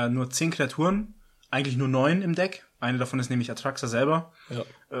hochzählt, nur 10 Kreaturen, eigentlich nur 9 im Deck. Eine davon ist nämlich Atraxa selber. Ja.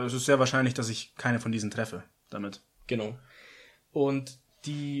 Es ist sehr wahrscheinlich, dass ich keine von diesen treffe damit. Genau. Und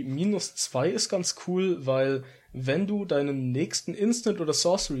die -2 ist ganz cool, weil wenn du deinen nächsten Instant- oder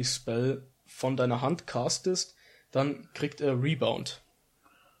Sorcery-Spell von deiner Hand castest, dann kriegt er Rebound.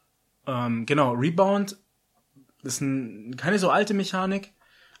 Genau, Rebound ist keine so alte Mechanik.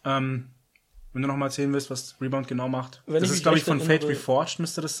 Wenn du noch mal erzählen willst, was Rebound genau macht. Wenn Das ich ist, mich glaube ich, recht von Fate erinnere- Reforged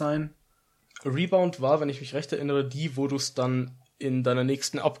müsste das sein. Rebound war, wenn ich mich recht erinnere, die, wo du es dann in deiner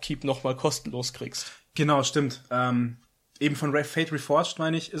nächsten Upkeep nochmal kostenlos kriegst. Genau, stimmt. Eben von Fate Reforged,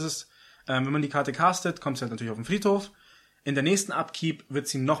 meine ich, ist es, wenn man die Karte castet, kommt sie halt natürlich auf den Friedhof. In der nächsten Upkeep wird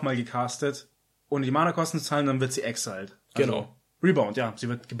sie nochmal gecastet, ohne die Mana-Kosten zu zahlen, dann wird sie exiled. Also, Genau. Rebound, ja, sie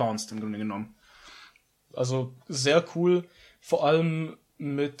wird gebounced im Grunde genommen. Also sehr cool, vor allem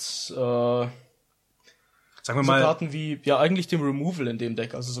mit Sagen wir so mal, Karten wie, ja eigentlich dem Removal in dem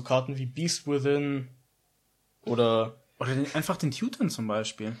Deck, also so Karten wie Beast Within oder einfach den Tutoren zum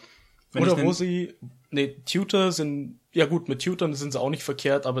Beispiel. Wenn oder ich wo sie, Tutor sind, ja gut, mit Tutoren sind sie auch nicht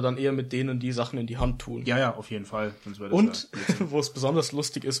verkehrt, aber dann eher mit denen, die Sachen in die Hand tun. Ja, auf jeden Fall. Sonst wäre das Und ja wo es besonders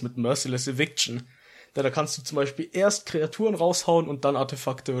lustig ist mit Merciless Eviction. Da kannst du zum Beispiel erst Kreaturen raushauen und dann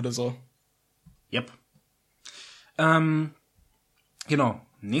Artefakte oder so. Yep. Genau.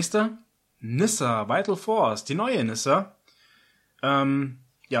 Nächster. Nissa, Vital Force, die neue Nissa.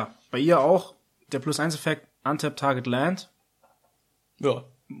 Ja, bei ihr auch der +1-Effekt, Untap Target Land. Ja.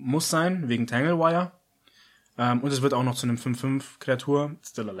 Muss sein, wegen Tanglewire. Und es wird auch noch zu einem 5/5 Kreatur,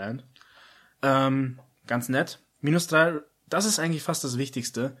 Still a Land. Ganz nett. -3, das ist eigentlich fast das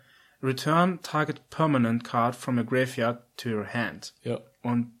Wichtigste. Return Target Permanent Card from a Graveyard to your hand. Ja.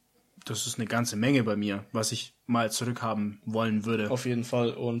 Und das ist eine ganze Menge bei mir, was ich mal zurückhaben wollen würde. Auf jeden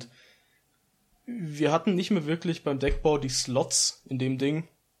Fall. Und wir hatten nicht mehr wirklich beim Deckbau die Slots in dem Ding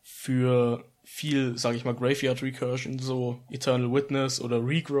für viel, sag ich mal, Graveyard Recursion, so Eternal Witness oder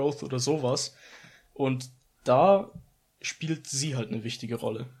Regrowth oder sowas. Und da spielt sie halt eine wichtige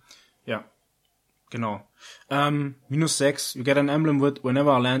Rolle. Ja, genau. -6, you get an emblem with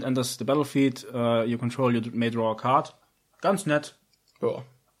whenever a land enters the battlefield, you control, you may draw a card. Ganz nett. Ja.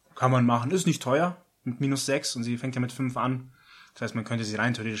 Kann man machen. Ist nicht teuer. Mit -6 und sie fängt ja mit 5 an. Das heißt, man könnte sie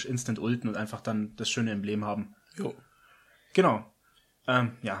rein theoretisch instant ulten und einfach dann das schöne Emblem haben. Jo. Genau.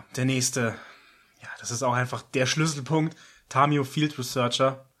 Ja, der nächste. Ja, das ist auch einfach der Schlüsselpunkt. Tamio Field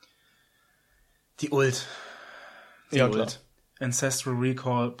Researcher. Die Ult. Ja, klar. Ancestral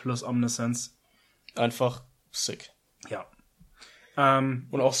Recall plus Omniscience. Einfach sick. Ja.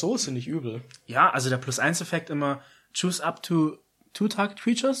 Und auch so ist sie nicht übel. Ja, also der +1-Effekt immer choose up to 2 target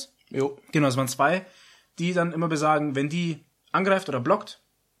creatures. Jo. Genau, es waren 2, die dann immer besagen, wenn die angreift oder blockt,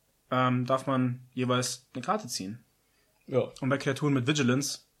 darf man jeweils eine Karte ziehen. Ja. Und bei Kreaturen mit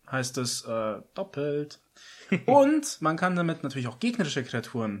Vigilance heißt es doppelt. Und man kann damit natürlich auch gegnerische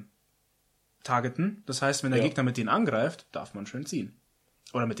Kreaturen targeten. Das heißt, wenn der Gegner mit denen angreift, darf man schön ziehen.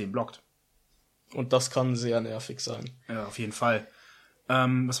 Oder mit denen blockt. Und das kann sehr nervig sein. Ja, auf jeden Fall.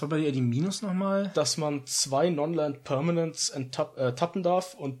 Was war bei dir die Minus nochmal? Dass man 2 Non-Land Permanents tappen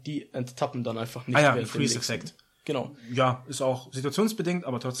darf und die enttappen dann einfach nicht. Ah ja, ein während dem Freeze-Effekt. nächsten. Genau. Ja, ist auch situationsbedingt,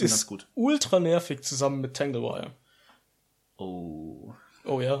 aber trotzdem ganz Ist gut. ultra nervig zusammen mit Tanglewire. Oh.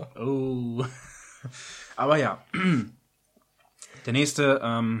 Oh ja. Oh. Aber ja. Der nächste,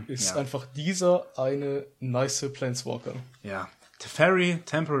 Ist ja. einfach dieser eine nice Planeswalker. Ja. Teferi,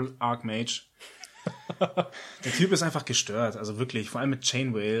 Temporal Archmage. Der Typ ist einfach gestört, also wirklich, vor allem mit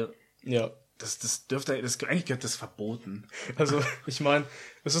Chainwhale. Ja. Eigentlich gehört das verboten. Also, ich meine,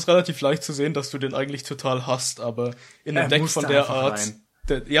 es ist relativ leicht zu sehen, dass du den eigentlich total hasst, aber in einem Er Deck musste von der einfach Art,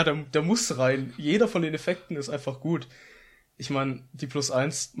 rein. der muss rein. Jeder von den Effekten ist einfach gut. Ich meine, die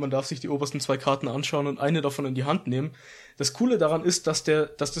 +1, man darf sich die obersten 2 Karten anschauen und eine davon in die Hand nehmen. Das Coole daran ist, dass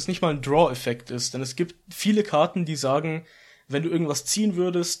das nicht mal ein Draw-Effekt ist, denn es gibt viele Karten, die sagen, wenn du irgendwas ziehen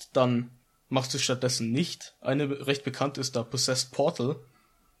würdest, dann machst du es stattdessen nicht. Eine recht bekannt ist da Possessed Portal.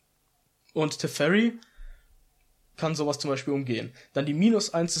 Und Teferi kann sowas zum Beispiel umgehen. Dann die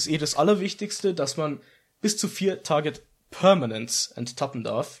 -1 ist das Allerwichtigste, dass man bis zu 4 Target Permanents enttappen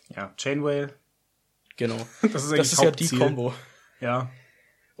darf. Ja, Chainwhale. Genau. Das ist, eigentlich ja die Hauptziel. Combo. Ja.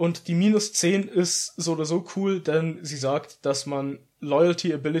 Und die -10 ist so oder so cool, denn sie sagt, dass man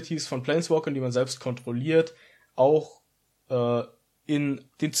Loyalty Abilities von Planeswalkern, die man selbst kontrolliert, auch in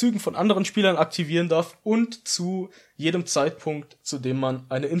den Zügen von anderen Spielern aktivieren darf und zu jedem Zeitpunkt, zu dem man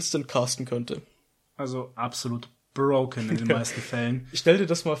eine Instant casten könnte. Also absolut broken in den meisten Fällen. Ich stell dir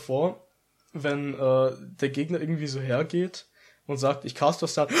das mal vor, wenn der Gegner irgendwie so hergeht und sagt, ich cast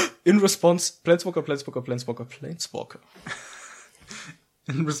was da, in Response, Planeswalker, Planeswalker, Planeswalker, Planeswalker.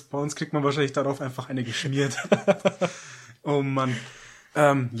 In Response kriegt man wahrscheinlich darauf einfach eine geschmiert. Oh Mann.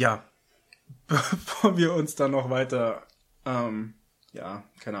 Ja. Bevor wir uns dann noch weiter, ja,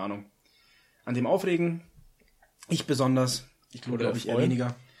 keine Ahnung, an dem aufregen, ich besonders, ich glaube ich eher erfreuen.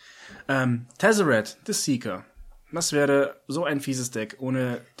 weniger. Tezzeret, The Seeker. Das wäre so ein fieses Deck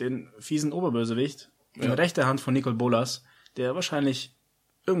ohne den fiesen Oberbösewicht in rechter Hand von Nicol Bolas, der wahrscheinlich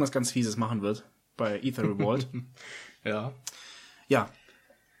irgendwas ganz Fieses machen wird bei Aether Revolt. Ja. Ja.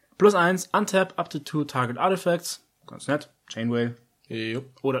 +1, untap up to 2 target artifacts. Ganz nett. Chainwhale. Jupp.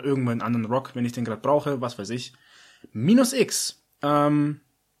 Oder irgendeinen anderen Rock, wenn ich den gerade brauche, was weiß ich. -X.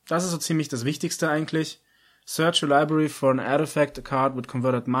 Das ist so ziemlich das Wichtigste eigentlich. Search your library for an artifact, a card with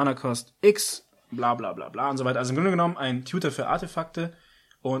converted mana cost X, bla bla bla bla und so weiter. Also im Grunde genommen ein Tutor für Artefakte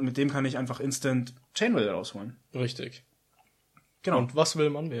und mit dem kann ich einfach instant Chainwhale rausholen. Richtig. Genau. Und was will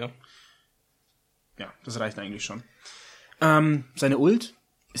man mehr? Ja, das reicht eigentlich schon. Seine Ult,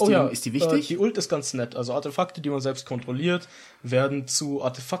 ist die wichtig? Die Ult ist ganz nett. Also Artefakte, die man selbst kontrolliert, werden zu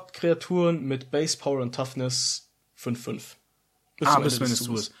Artefaktkreaturen mit Base Power und Toughness 5/5. Bis wenn es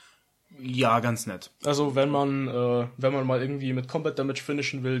zu ist. Ja, ganz nett. Also wenn man mal irgendwie mit Combat Damage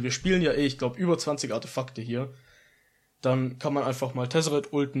finishen will, wir spielen ja ich glaube über 20 Artefakte hier, dann kann man einfach mal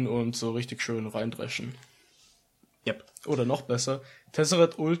Tezzeret ulten und so richtig schön reindreschen. Yep. Oder noch besser,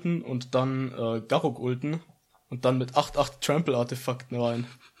 Tezzeret ulten und dann Garruk ulten und dann mit 8/8 Trample-Artefakten rein.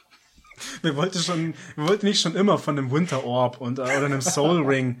 Wir wollten nicht schon immer von einem Winter Orb oder einem Soul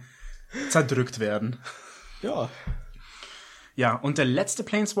Ring zerdrückt werden. Ja. Ja, und der letzte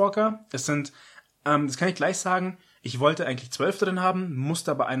Planeswalker, das kann ich gleich sagen, ich wollte eigentlich 12 drin haben,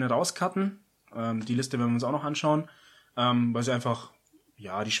 musste aber eine rauscutten. Die Liste werden wir uns auch noch anschauen, weil sie einfach,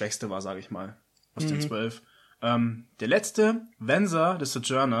 ja, die schwächste war, sage ich mal, aus den 12. Der letzte, Venser, the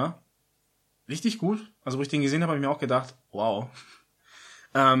Sojourner, richtig gut. Also, wo ich den gesehen habe, habe ich mir auch gedacht, wow.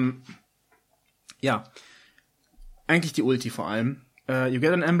 Ja, eigentlich die Ulti vor allem. You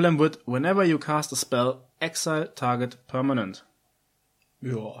get an emblem with whenever you cast a spell, exile target permanent.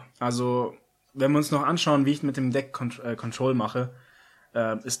 Ja. Also, wenn wir uns noch anschauen, wie ich mit dem Deck Control mache,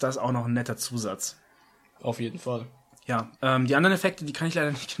 ist das auch noch ein netter Zusatz. Auf jeden Fall. Ja, die anderen Effekte, die kann ich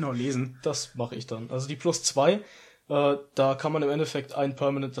leider nicht genau lesen. Das mache ich dann. Also die +2, da kann man im Endeffekt ein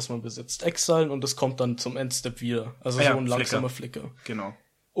Permanent, das man besitzt, exilen und das kommt dann zum Endstep wieder. Also so ein langsamer Flicker. Genau.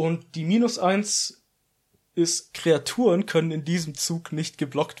 Und die -1 ist, Kreaturen können in diesem Zug nicht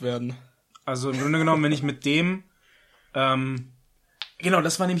geblockt werden. Also im Grunde genommen, wenn ich mit dem, genau,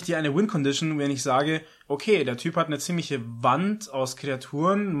 das war nämlich die eine Win-Condition, wenn ich sage, okay, der Typ hat eine ziemliche Wand aus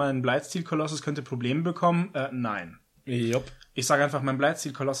Kreaturen, mein Blightsteel-Kolossus könnte Probleme bekommen, nein. Jupp. Ich sage einfach, mein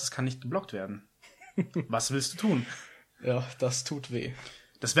Blightsteel-Kolossus kann nicht geblockt werden. Was willst du tun? Ja, das tut weh.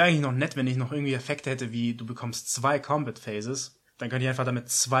 Das wäre eigentlich noch nett, wenn ich noch irgendwie Effekte hätte, wie du bekommst 2 Combat Phases, dann könnte ich einfach damit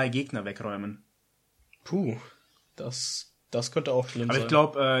 2 Gegner wegräumen. Puh, das könnte auch schlimm sein. Aber ich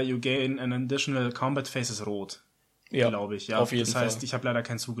glaube, you gain an additional Combat Phases rot. Ja, glaube ich, ja. auf jeden Fall. Das heißt, ich habe leider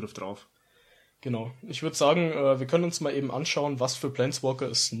keinen Zugriff drauf. Genau. Ich würde sagen, wir können uns mal eben anschauen, was für Planeswalker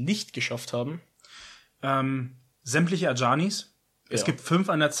es nicht geschafft haben. Sämtliche Ajanis. Es gibt 5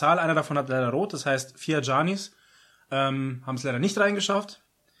 an der Zahl, einer davon hat leider rot, das heißt 4 Ajanis haben es leider nicht reingeschafft.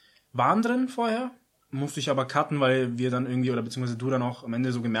 Waren drin vorher, musste ich aber cutten, weil wir dann irgendwie, oder beziehungsweise du dann auch am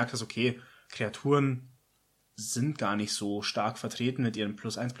Ende so gemerkt hast, okay, Kreaturen sind gar nicht so stark vertreten mit ihren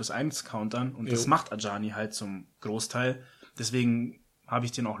 +1/+1 Countern und das macht Ajani halt zum Großteil. Deswegen habe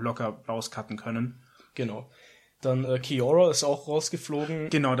ich den auch locker rauscutten können. Genau. Dann Kiora ist auch rausgeflogen.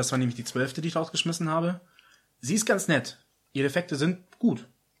 Genau, das war nämlich die 12., die ich rausgeschmissen habe. Sie ist ganz nett. Ihre Effekte sind gut.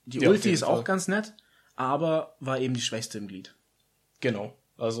 Die Ulti ist auch ganz nett, aber war eben die schwächste im Glied. Genau.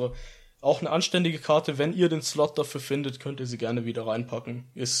 Also auch eine anständige Karte. Wenn ihr den Slot dafür findet, könnt ihr sie gerne wieder reinpacken.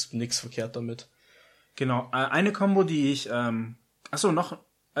 Ist nichts verkehrt damit. Genau. Eine Combo, die ich... noch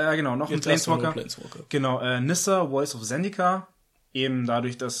ein Planeswalker. Genau, Nissa, Voice of Zendika. Eben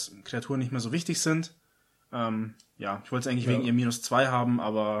dadurch, dass Kreaturen nicht mehr so wichtig sind. Ich wollte es eigentlich wegen ihr -2 haben,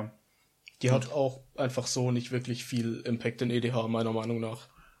 aber... Die hat auch einfach so nicht wirklich viel Impact in EDH, meiner Meinung nach.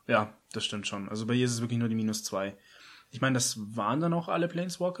 Ja, das stimmt schon. Also bei ihr ist es wirklich nur die -2. Ich meine, das waren dann auch alle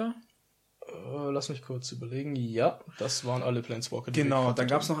Planeswalker? Lass mich kurz überlegen. Ja, das waren alle Planeswalker. Genau, dann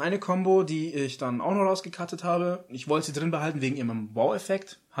gab es noch eine Combo, die ich dann auch noch rausgecuttet habe. Ich wollte sie drin behalten wegen ihrem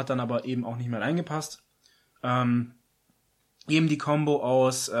Wow-Effekt, hat dann aber eben auch nicht mehr reingepasst. Eben die Combo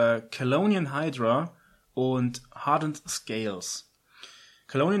aus Kalonian Hydra und Hardened Scales.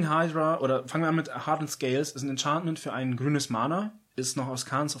 Kalonian Hydra, oder fangen wir an mit Hardened Scales, ist ein Enchantment für ein grünes Mana, ist noch aus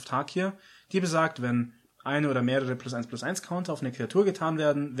Khans of Tarkir, die besagt, wenn eine oder mehrere +1/+1 Counter auf eine Kreatur getan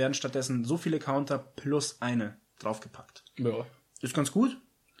werden, werden stattdessen so viele Counter +1 draufgepackt. Ja. Ist ganz gut.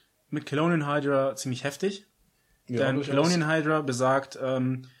 Mit Kalonian Hydra ziemlich heftig. Ja, denn Kalonian Hydra besagt,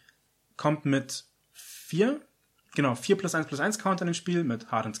 kommt mit 4 +1/+1 Counter ins Spiel, mit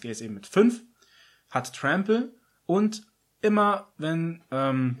Hardened Scales eben mit 5, hat Trample und immer wenn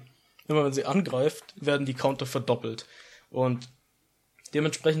sie angreift, werden die Counter verdoppelt. Und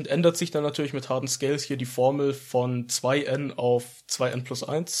dementsprechend ändert sich dann natürlich mit Hardened Scales hier die Formel von 2n auf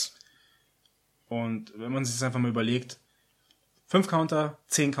 2n+1. Und wenn man sich das einfach mal überlegt, 5 Counter,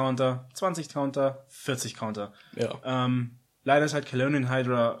 10 Counter, 20 Counter, 40 Counter. Ja. Leider ist halt Caelonian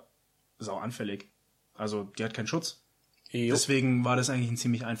Hydra sau anfällig. Also die hat keinen Schutz. Jo. Deswegen war das eigentlich ein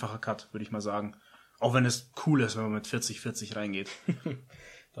ziemlich einfacher Cut, würde ich mal sagen. Auch wenn es cool ist, wenn man mit 40 reingeht.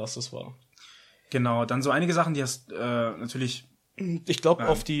 Das ist wahr. Genau, dann so einige Sachen, die hast natürlich... Ich glaube,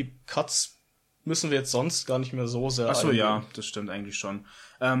 auf die Cuts müssen wir jetzt sonst gar nicht mehr so sehr Achso, eingehen. ja, das stimmt eigentlich schon.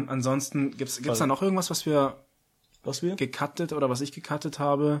 Ansonsten, gibt's da noch irgendwas, was wir gecuttet oder was ich gecuttet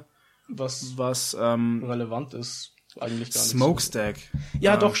habe? Was relevant ist, eigentlich gar nicht. Smokestack.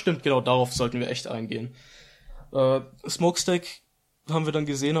 Ja, doch, stimmt, genau, darauf sollten wir echt eingehen. Smokestack, haben wir dann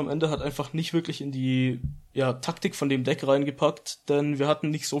gesehen, am Ende hat einfach nicht wirklich in die Taktik von dem Deck reingepackt, denn wir hatten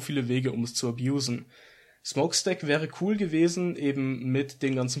nicht so viele Wege, um es zu abusen. Smokestack wäre cool gewesen, eben mit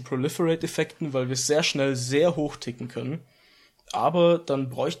den ganzen Proliferate-Effekten, weil wir sehr schnell sehr hoch ticken können. Aber dann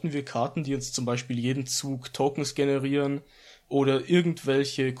bräuchten wir Karten, die uns zum Beispiel jeden Zug Tokens generieren oder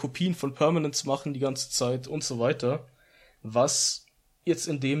irgendwelche Kopien von Permanents machen die ganze Zeit und so weiter, was jetzt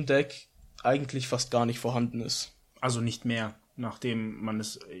in dem Deck eigentlich fast gar nicht vorhanden ist. Also nicht mehr, nachdem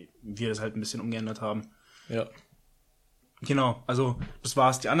wir das halt ein bisschen umgeändert haben. Ja. Genau, also das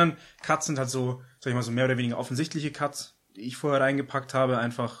war's. Die anderen Cuts sind halt so, sag ich mal, so mehr oder weniger offensichtliche Cuts, die ich vorher reingepackt habe,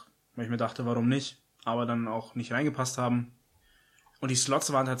 einfach, weil ich mir dachte, warum nicht, aber dann auch nicht reingepasst haben. Und die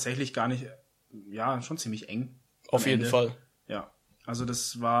Slots waren tatsächlich gar nicht, schon ziemlich eng. Auf jeden Fall. Ja, also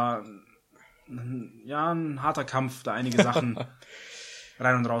das war ein harter Kampf, da einige Sachen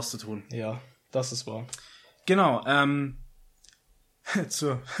rein und raus zu tun. Ja, das ist wahr. Genau,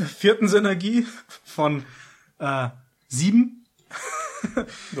 zur 4. Synergie von 7.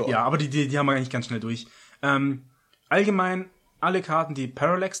 Ja, aber die haben wir eigentlich ganz schnell durch. Allgemein alle Karten, die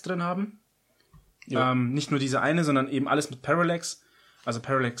Parallax drin haben. Ja. Nicht nur diese eine, sondern eben alles mit Parallax. Also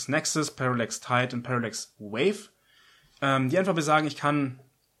Parallax Nexus, Parallax Tide und Parallax Wave. Die einfach besagen, ich kann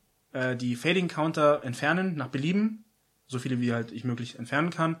die Fading Counter entfernen nach Belieben. So viele wie halt ich möglich entfernen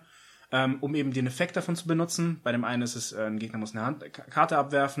kann. Um eben den Effekt davon zu benutzen. Bei dem einen ist es, ein Gegner muss eine Karte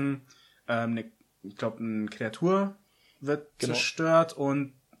abwerfen. Ich glaube, eine Kreatur wird zerstört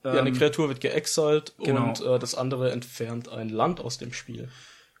und eine Kreatur wird geexiled genau. Und das andere entfernt ein Land aus dem Spiel.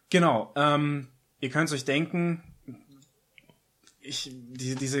 Genau. Ihr könnt es euch denken,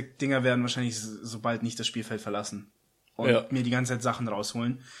 diese Dinger werden wahrscheinlich sobald nicht das Spielfeld verlassen und mir die ganze Zeit Sachen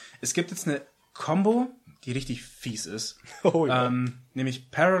rausholen. Es gibt jetzt eine Combo, die richtig fies ist. Oh, ja.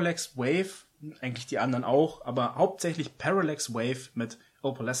 Nämlich Parallax Wave, eigentlich die anderen auch, aber hauptsächlich Parallax Wave mit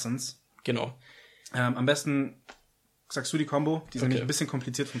Opalescence. Genau. Am besten sagst du die Combo, die ist nämlich ein bisschen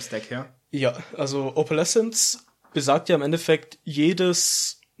kompliziert vom Stack her. Ja, also Opalescence besagt ja im Endeffekt,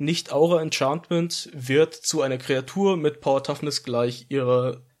 jedes Nicht-Aura-Enchantment wird zu einer Kreatur mit Power Toughness gleich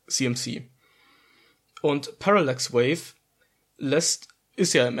ihrer CMC. Und Parallax Wave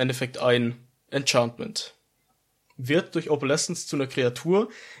ist ja im Endeffekt ein Enchantment. Wird durch Opalescence zu einer Kreatur,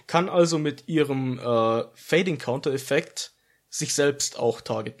 kann also mit ihrem Fading-Counter-Effekt sich selbst auch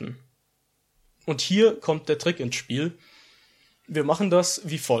targeten. Und hier kommt der Trick ins Spiel. Wir machen das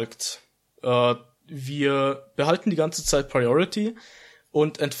wie folgt. Wir behalten die ganze Zeit Priority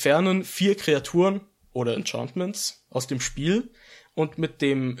und entfernen 4 Kreaturen oder Enchantments aus dem Spiel. Und mit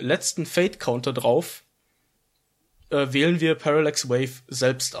dem letzten Fade-Counter drauf wählen wir Parallax Wave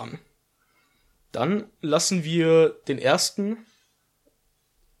selbst an. Dann lassen wir den ersten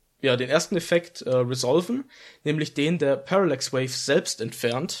Effekt resolven, nämlich den der Parallax Wave selbst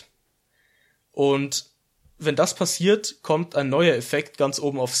entfernt. Und wenn das passiert, kommt ein neuer Effekt ganz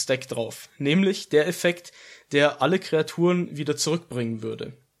oben auf Stack drauf. Nämlich der Effekt, der alle Kreaturen wieder zurückbringen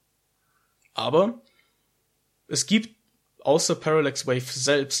würde. Aber es gibt außer Parallax Wave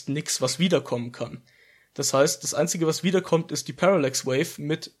selbst nichts, was wiederkommen kann. Das heißt, das Einzige, was wiederkommt, ist die Parallax Wave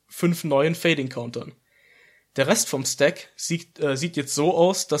mit 5 neuen Fading-Countern. Der Rest vom Stack sieht jetzt so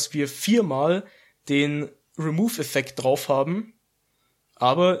aus, dass wir 4-mal den Remove-Effekt drauf haben,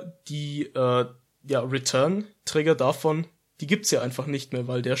 aber die Return-Trigger davon, die gibt's ja einfach nicht mehr,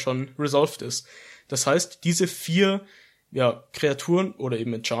 weil der schon resolved ist. Das heißt, diese 4 Kreaturen oder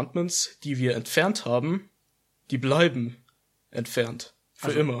eben Enchantments, die wir entfernt haben, die bleiben entfernt.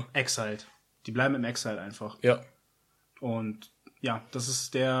 Für immer. Exiled. Die bleiben im Exile einfach. Ja. Und ja, das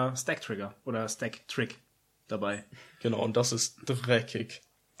ist der Stack-Trigger oder Stack-Trick dabei. Genau, und das ist dreckig.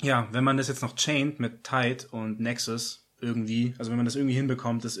 Ja, wenn man das jetzt noch chaint mit Tide und Nexus irgendwie, also wenn man das irgendwie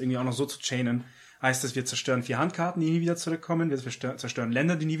hinbekommt, das irgendwie auch noch so zu chainen, heißt das, wir zerstören 4 Handkarten, die nie wieder zurückkommen, wir zerstören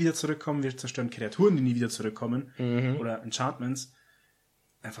Länder, die nie wieder zurückkommen, wir zerstören Kreaturen, die nie wieder zurückkommen, oder Enchantments.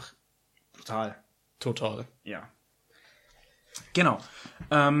 Einfach brutal. Total. Ja. Genau.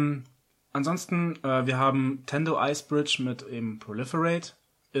 Ansonsten, wir haben Tendo Icebridge mit eben Proliferate.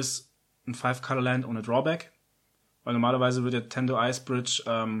 Ist ein 5-Color-Land ohne Drawback. Weil normalerweise wird der Tendo Icebridge,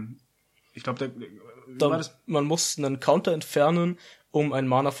 ich glaube, man muss einen Counter entfernen, um ein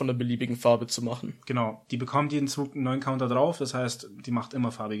Mana von einer beliebigen Farbe zu machen. Genau, die bekommt jeden Zug einen neuen Counter drauf, das heißt, die macht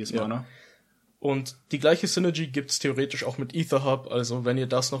immer farbiges Mana. Und die gleiche Synergy gibt's theoretisch auch mit Ether Hub, also wenn ihr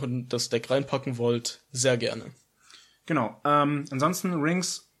das noch in das Deck reinpacken wollt, sehr gerne. Genau, ansonsten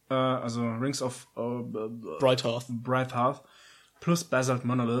Rings, also Rings of Bright Hearth plus Basalt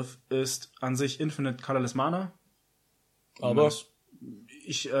Monolith ist an sich Infinite Colorless Mana. Aber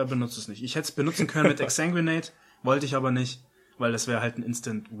ich benutze es nicht. Ich hätte es benutzen können mit Exsanguinate, wollte ich aber nicht, weil das wäre halt ein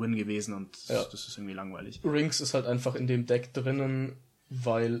Instant-Win gewesen und das ist irgendwie langweilig. Rings ist halt einfach in dem Deck drinnen,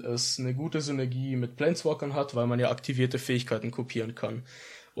 weil es eine gute Synergie mit Planeswalkern hat, weil man ja aktivierte Fähigkeiten kopieren kann.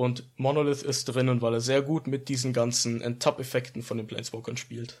 Und Monolith ist drinnen, weil er sehr gut mit diesen ganzen Enttap-Effekten von den Planeswalkern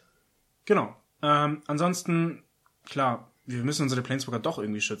spielt. Genau. Ansonsten, klar, wir müssen unsere Planeswalker doch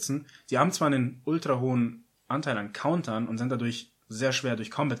irgendwie schützen. Die haben zwar einen ultra hohen Anteil an Countern und sind dadurch sehr schwer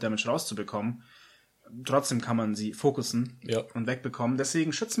durch Combat Damage rauszubekommen. Trotzdem kann man sie fokussen und wegbekommen.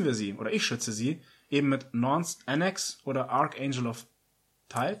 Deswegen schützen wir sie, oder ich schütze sie, eben mit Norn's Annex oder Archangel of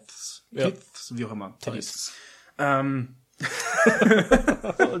Tithes, wie auch immer. Tithes. Oh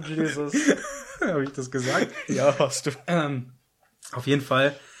Jesus. Habe ich das gesagt? Ja, hast du. Auf jeden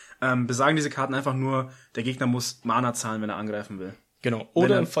Fall besagen diese Karten einfach nur, der Gegner muss Mana zahlen, wenn er angreifen will. Genau.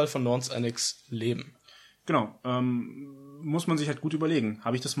 Oder im Fall von Norn's Annex leben. Genau. Muss man sich halt gut überlegen.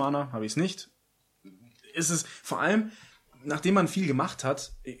 Habe ich das Mana? Habe ich es nicht? Ist es vor allem, nachdem man viel gemacht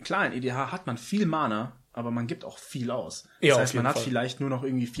hat, klar, in EDH hat man viel Mana, aber man gibt auch viel aus. Das heißt, man hat vielleicht nur noch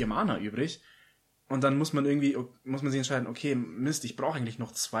irgendwie 4 Mana übrig. Und dann muss man sich entscheiden, okay, Mist, ich brauche eigentlich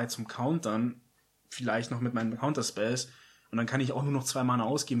noch 2 zum Countern. Vielleicht noch mit meinen Counterspells. Und dann kann ich auch nur noch 2 Mana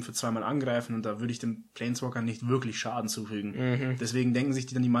ausgeben für 2-mal angreifen. Und da würde ich dem Planeswalker nicht wirklich Schaden zufügen. Deswegen denken sich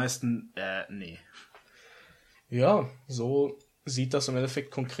die meisten, nee. Ja, so sieht das im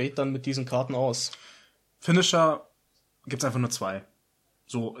Endeffekt konkret dann mit diesen Karten aus. Finisher gibt's einfach nur 2.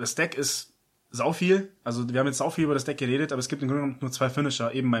 So, das Deck ist sau viel. Also wir haben jetzt sau viel über das Deck geredet, aber es gibt im Grunde genommen nur 2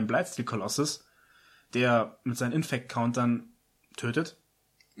 Finisher. Eben mein Blightsteel Colossus, der mit seinen Infect-Countern tötet.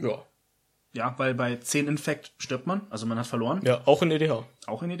 Ja. Ja, weil bei 10 Infect stirbt man, also man hat verloren. Ja, auch in EDH.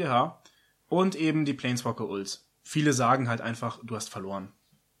 Auch in EDH. Und eben die Planeswalker Ults. Viele sagen halt einfach, du hast verloren.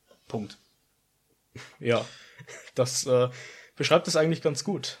 Punkt. Ja, das beschreibt es eigentlich ganz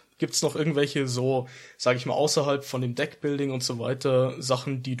gut. Gibt's noch irgendwelche so, sage ich mal, außerhalb von dem Deckbuilding und so weiter,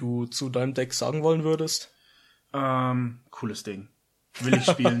 Sachen, die du zu deinem Deck sagen wollen würdest? Cooles Ding. Will ich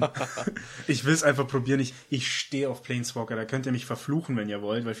spielen. Ich will es einfach probieren. Ich stehe auf Planeswalker. Da könnt ihr mich verfluchen, wenn ihr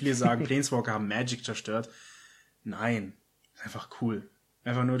wollt, weil viele sagen, Planeswalker haben Magic zerstört. Nein. Einfach cool.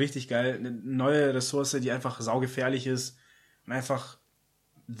 Einfach nur richtig geil. Eine neue Ressource, die einfach saugefährlich ist und einfach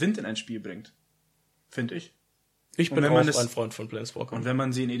Wind in ein Spiel bringt. Finde ich. Ich bin auch ein Freund von Planeswalker. Und wenn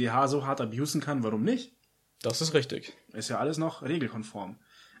man sie in EDH so hart abusen kann, warum nicht? Das ist richtig. Ist ja alles noch regelkonform.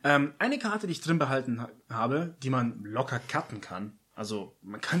 Eine Karte, die ich drin behalten habe, die man locker cutten kann. Also,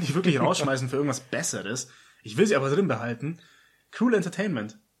 man kann die wirklich rausschmeißen für irgendwas Besseres. Ich will sie aber drin behalten. Cruel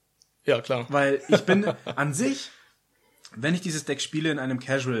Entertainment. Ja, klar. Weil ich bin an sich, wenn ich dieses Deck spiele in einem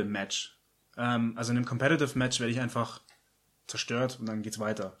Casual-Match, also in einem Competitive-Match, werde ich einfach zerstört und dann geht's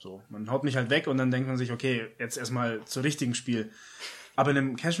weiter. So, man haut mich halt weg und dann denkt man sich, okay, jetzt erstmal zur richtigen Spiel. Aber in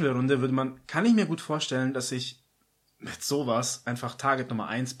einem Casual-Runde kann ich mir gut vorstellen, dass ich mit sowas einfach Target Nummer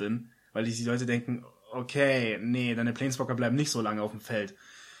 1 bin, weil die Leute denken, okay, nee, deine Planeswalker bleiben nicht so lange auf dem Feld.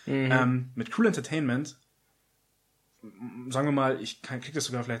 Mit Cruel Entertainment, sagen wir mal, ich krieg das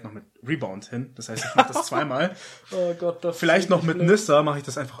sogar vielleicht noch mit Rebound hin. Das heißt, ich mache das 2-mal. Oh Gott, das vielleicht noch mit Nissa mache ich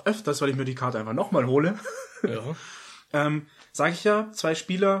das einfach öfters, weil ich mir die Karte einfach nochmal hole. Ja. Sag ich ja, 2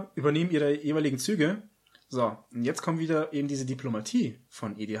 Spieler übernehmen ihre jeweiligen Züge. So, und jetzt kommt wieder eben diese Diplomatie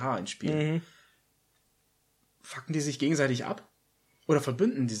von EDH ins Spiel. Fucken die sich gegenseitig ab? Oder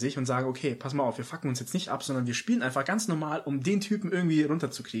verbünden die sich und sagen, okay, pass mal auf, wir fucken uns jetzt nicht ab, sondern wir spielen einfach ganz normal, um den Typen irgendwie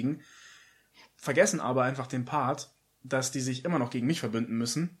runterzukriegen. Vergessen aber einfach den Part, dass die sich immer noch gegen mich verbünden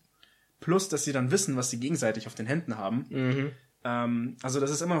müssen. Plus, dass sie dann wissen, was sie gegenseitig auf den Händen haben. Also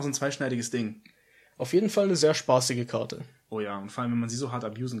das ist immer noch so ein zweischneidiges Ding. Auf jeden Fall eine sehr spaßige Karte. Oh ja, und vor allem, wenn man sie so hart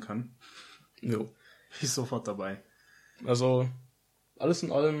abusen kann. Jo. Bin ich sofort dabei. Also, alles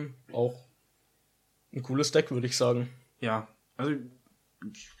in allem auch ein cooles Deck, würde ich sagen. Ja, also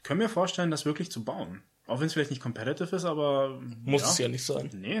ich kann mir vorstellen, das wirklich zu bauen. Auch wenn es vielleicht nicht competitive ist, aber... Muss es ja nicht sein.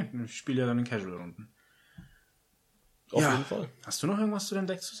 Nee, ich spiele ja dann in Casual-Runden. Auf jeden Fall. Hast du noch irgendwas zu dem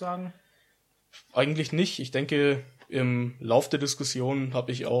Deck zu sagen? Eigentlich nicht. Ich denke, Im Lauf der Diskussion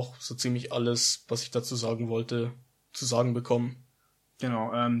habe ich auch so ziemlich alles, was ich dazu sagen wollte, zu sagen bekommen.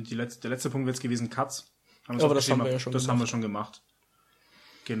 Genau, der letzte Punkt wäre jetzt gewesen, Cuts. Aber das haben wir ja schon gemacht. gemacht. Haben wir schon gemacht.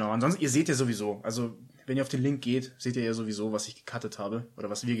 Genau, ansonsten, ihr seht ja sowieso, also wenn ihr auf den Link geht, seht ihr ja sowieso, was ich gecuttet habe oder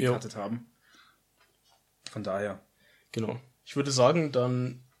was wir gecuttet haben. Von daher. Genau. Ich würde sagen,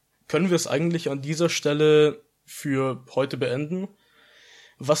 dann können wir es eigentlich an dieser Stelle für heute beenden.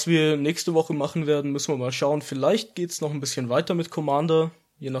 Was wir nächste Woche machen werden, müssen wir mal schauen. Vielleicht geht's noch ein bisschen weiter mit Commander,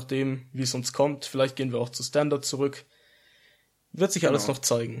 je nachdem, wie es uns kommt. Vielleicht gehen wir auch zu Standard zurück. Wird sich alles noch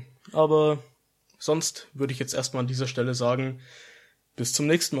zeigen. Aber sonst würde ich jetzt erstmal an dieser Stelle sagen, bis zum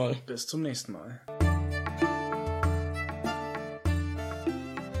nächsten Mal. Bis zum nächsten Mal.